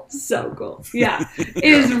so cool. So cool. Yeah,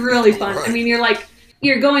 it was really fun. I mean,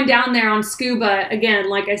 you're going down there on scuba, again,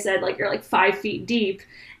 like I said, like you're like 5 feet deep,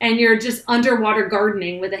 and you're just underwater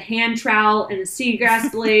gardening with a hand trowel and a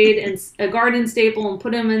seagrass blade and a garden staple, and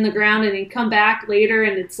put them in the ground, and you come back later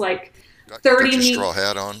and it's like 30 meters. Straw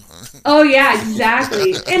hat on. Oh yeah,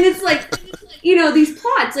 exactly. And it's like, these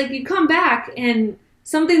plots, like you come back and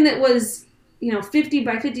something that was, 50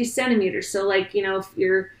 by 50 centimeters. So like, if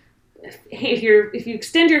you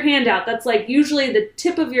extend your hand out, that's like usually the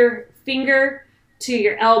tip of your finger to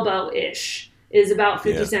your elbow-ish is about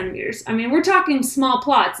 50 centimeters. I mean, we're talking small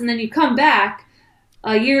plots. And then you come back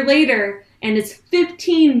a year later and it's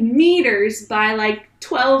 15 meters by like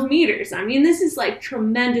 12 meters. I mean, this is like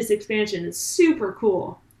tremendous expansion. It's super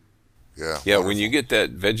cool. Yeah. Yeah, wonderful. When you get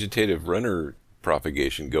that vegetative runner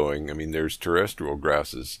propagation going, I mean, there's terrestrial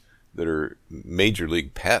grasses that are major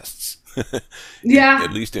league pests. Yeah.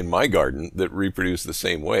 At least in my garden, that reproduce the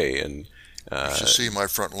same way. And you should see my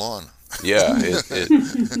front lawn. Yeah, it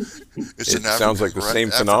sounds like the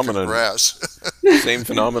same phenomenon. Same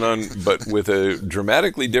phenomenon, but with a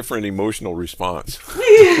dramatically different emotional response.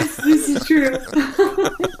 Yes, this is true.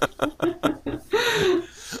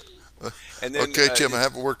 And then, okay, Tim,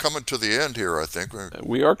 we're coming to the end here, I think.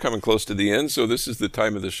 We are coming close to the end, so this is the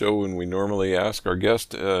time of the show when we normally ask our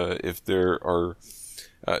guest if there are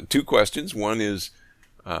two questions. One is,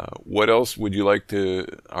 what else would you like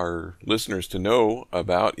our listeners to know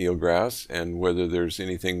about eelgrass, and whether there's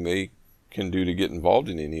anything they can do to get involved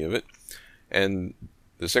in any of it? And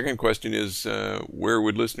the second question is, where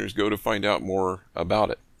would listeners go to find out more about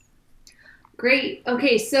it? Great.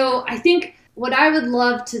 Okay, so I think what I would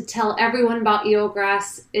love to tell everyone about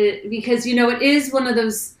eelgrass, because, it is one of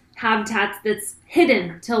those habitats that's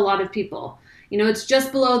hidden to a lot of people. It's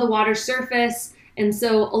just below the water surface. And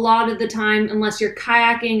so a lot of the time, unless you're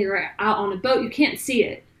kayaking or out on a boat, you can't see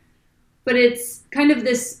it. But it's kind of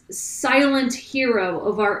this silent hero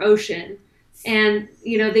of our ocean. And,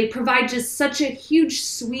 they provide just such a huge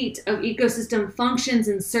suite of ecosystem functions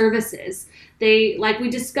and services. They, like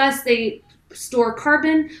we discussed, they store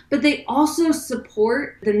carbon, but they also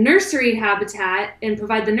support the nursery habitat and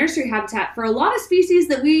provide the nursery habitat for a lot of species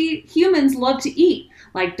that we humans love to eat,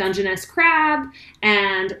 like Dungeness crab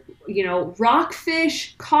and,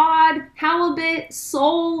 rockfish, cod, halibut,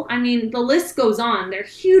 sole. I mean, the list goes on. They're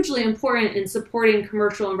hugely important in supporting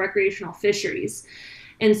commercial and recreational fisheries.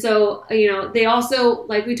 And so, they also,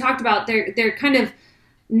 like we talked about, they're kind of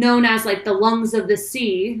known as like the lungs of the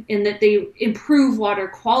sea, in that they improve water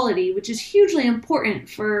quality, which is hugely important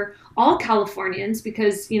for all Californians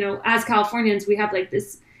because, as Californians, we have like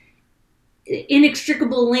this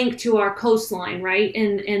inextricable link to our coastline, right?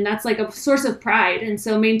 And that's like a source of pride. And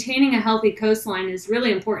so maintaining a healthy coastline is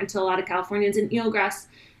really important to a lot of Californians, and eelgrass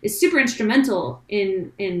is super instrumental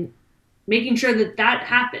in making sure that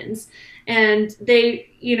happens. And they,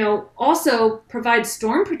 also provide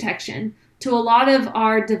storm protection to a lot of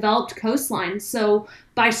our developed coastlines. So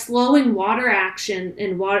by slowing water action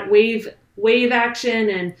and wave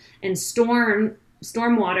action and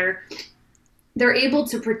stormwater, they're able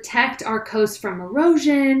to protect our coast from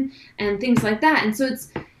erosion and things like that. And so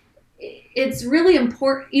it's really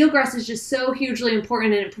important. Eelgrass is just so hugely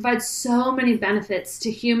important, and it provides so many benefits to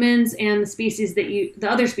humans and the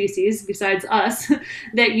other species besides us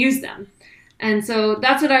that use them. And so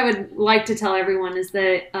that's what I would like to tell everyone, is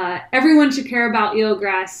that everyone should care about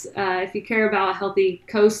eelgrass if you care about a healthy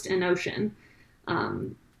coast and ocean.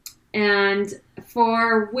 And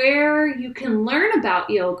for where you can learn about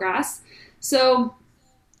eelgrass, so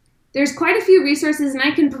there's quite a few resources, and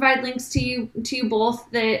I can provide links to you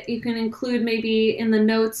both that you can include maybe in the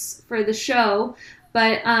notes for the show.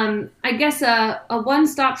 But I guess a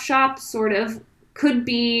one-stop shop sort of could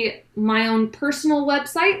be my own personal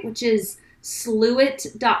website, which is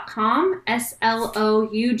Slougit.com,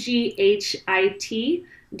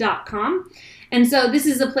 SLOUGHIT.com. And so this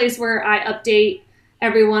is a place where I update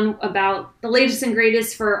everyone about the latest and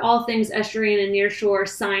greatest for all things estuarine and nearshore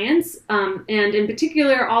science, and in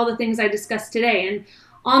particular, all the things I discussed today. And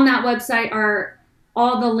on that website are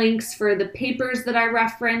all the links for the papers that I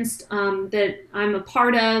referenced that I'm a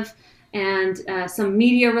part of, and some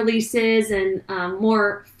media releases and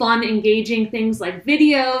more fun, engaging things like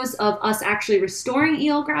videos of us actually restoring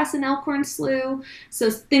eelgrass in Elkhorn Slough. So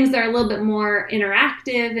things that are a little bit more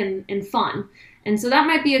interactive and fun. And so that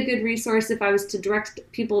might be a good resource if I was to direct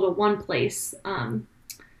people to one place.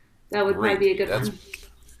 That would probably be a good one.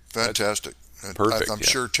 Fantastic. Perfect. I'm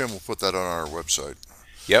sure Tim will put that on our website.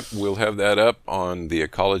 Yep, we'll have that up on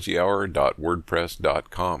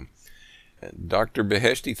theecologyhour.wordpress.com. Dr.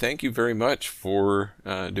 Beheshti, thank you very much for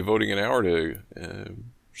devoting an hour to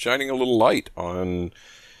shining a little light on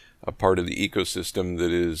a part of the ecosystem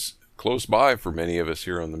that is close by for many of us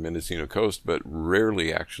here on the Mendocino coast, but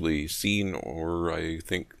rarely actually seen or, I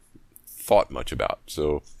think, thought much about.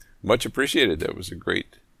 So much appreciated. That was a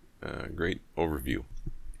great overview.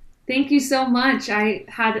 Thank you so much. I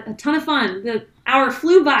had a ton of fun. The hour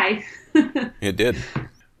flew by. It did.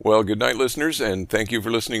 Well, good night, listeners, and thank you for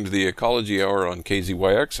listening to the Ecology Hour on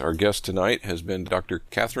KZYX. Our guest tonight has been Dr.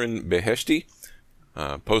 Catherine Beheshti,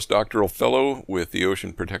 postdoctoral fellow with the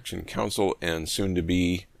Ocean Protection Council and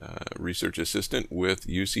soon-to-be research assistant with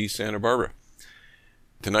UC Santa Barbara.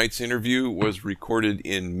 Tonight's interview was recorded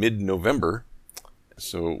in mid-November,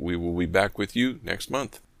 so we will be back with you next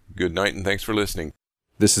month. Good night, and thanks for listening.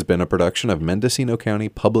 This has been a production of Mendocino County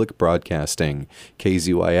Public Broadcasting,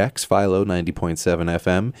 KZYX Philo 90.7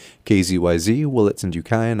 FM, KZYZ Willits and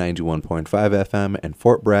Ukiah 91.5 FM, and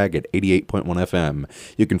Fort Bragg at 88.1 FM.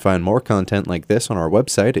 You can find more content like this on our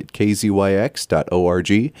website at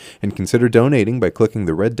kzyx.org, and consider donating by clicking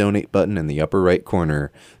the red donate button in the upper right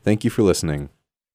corner. Thank you for listening.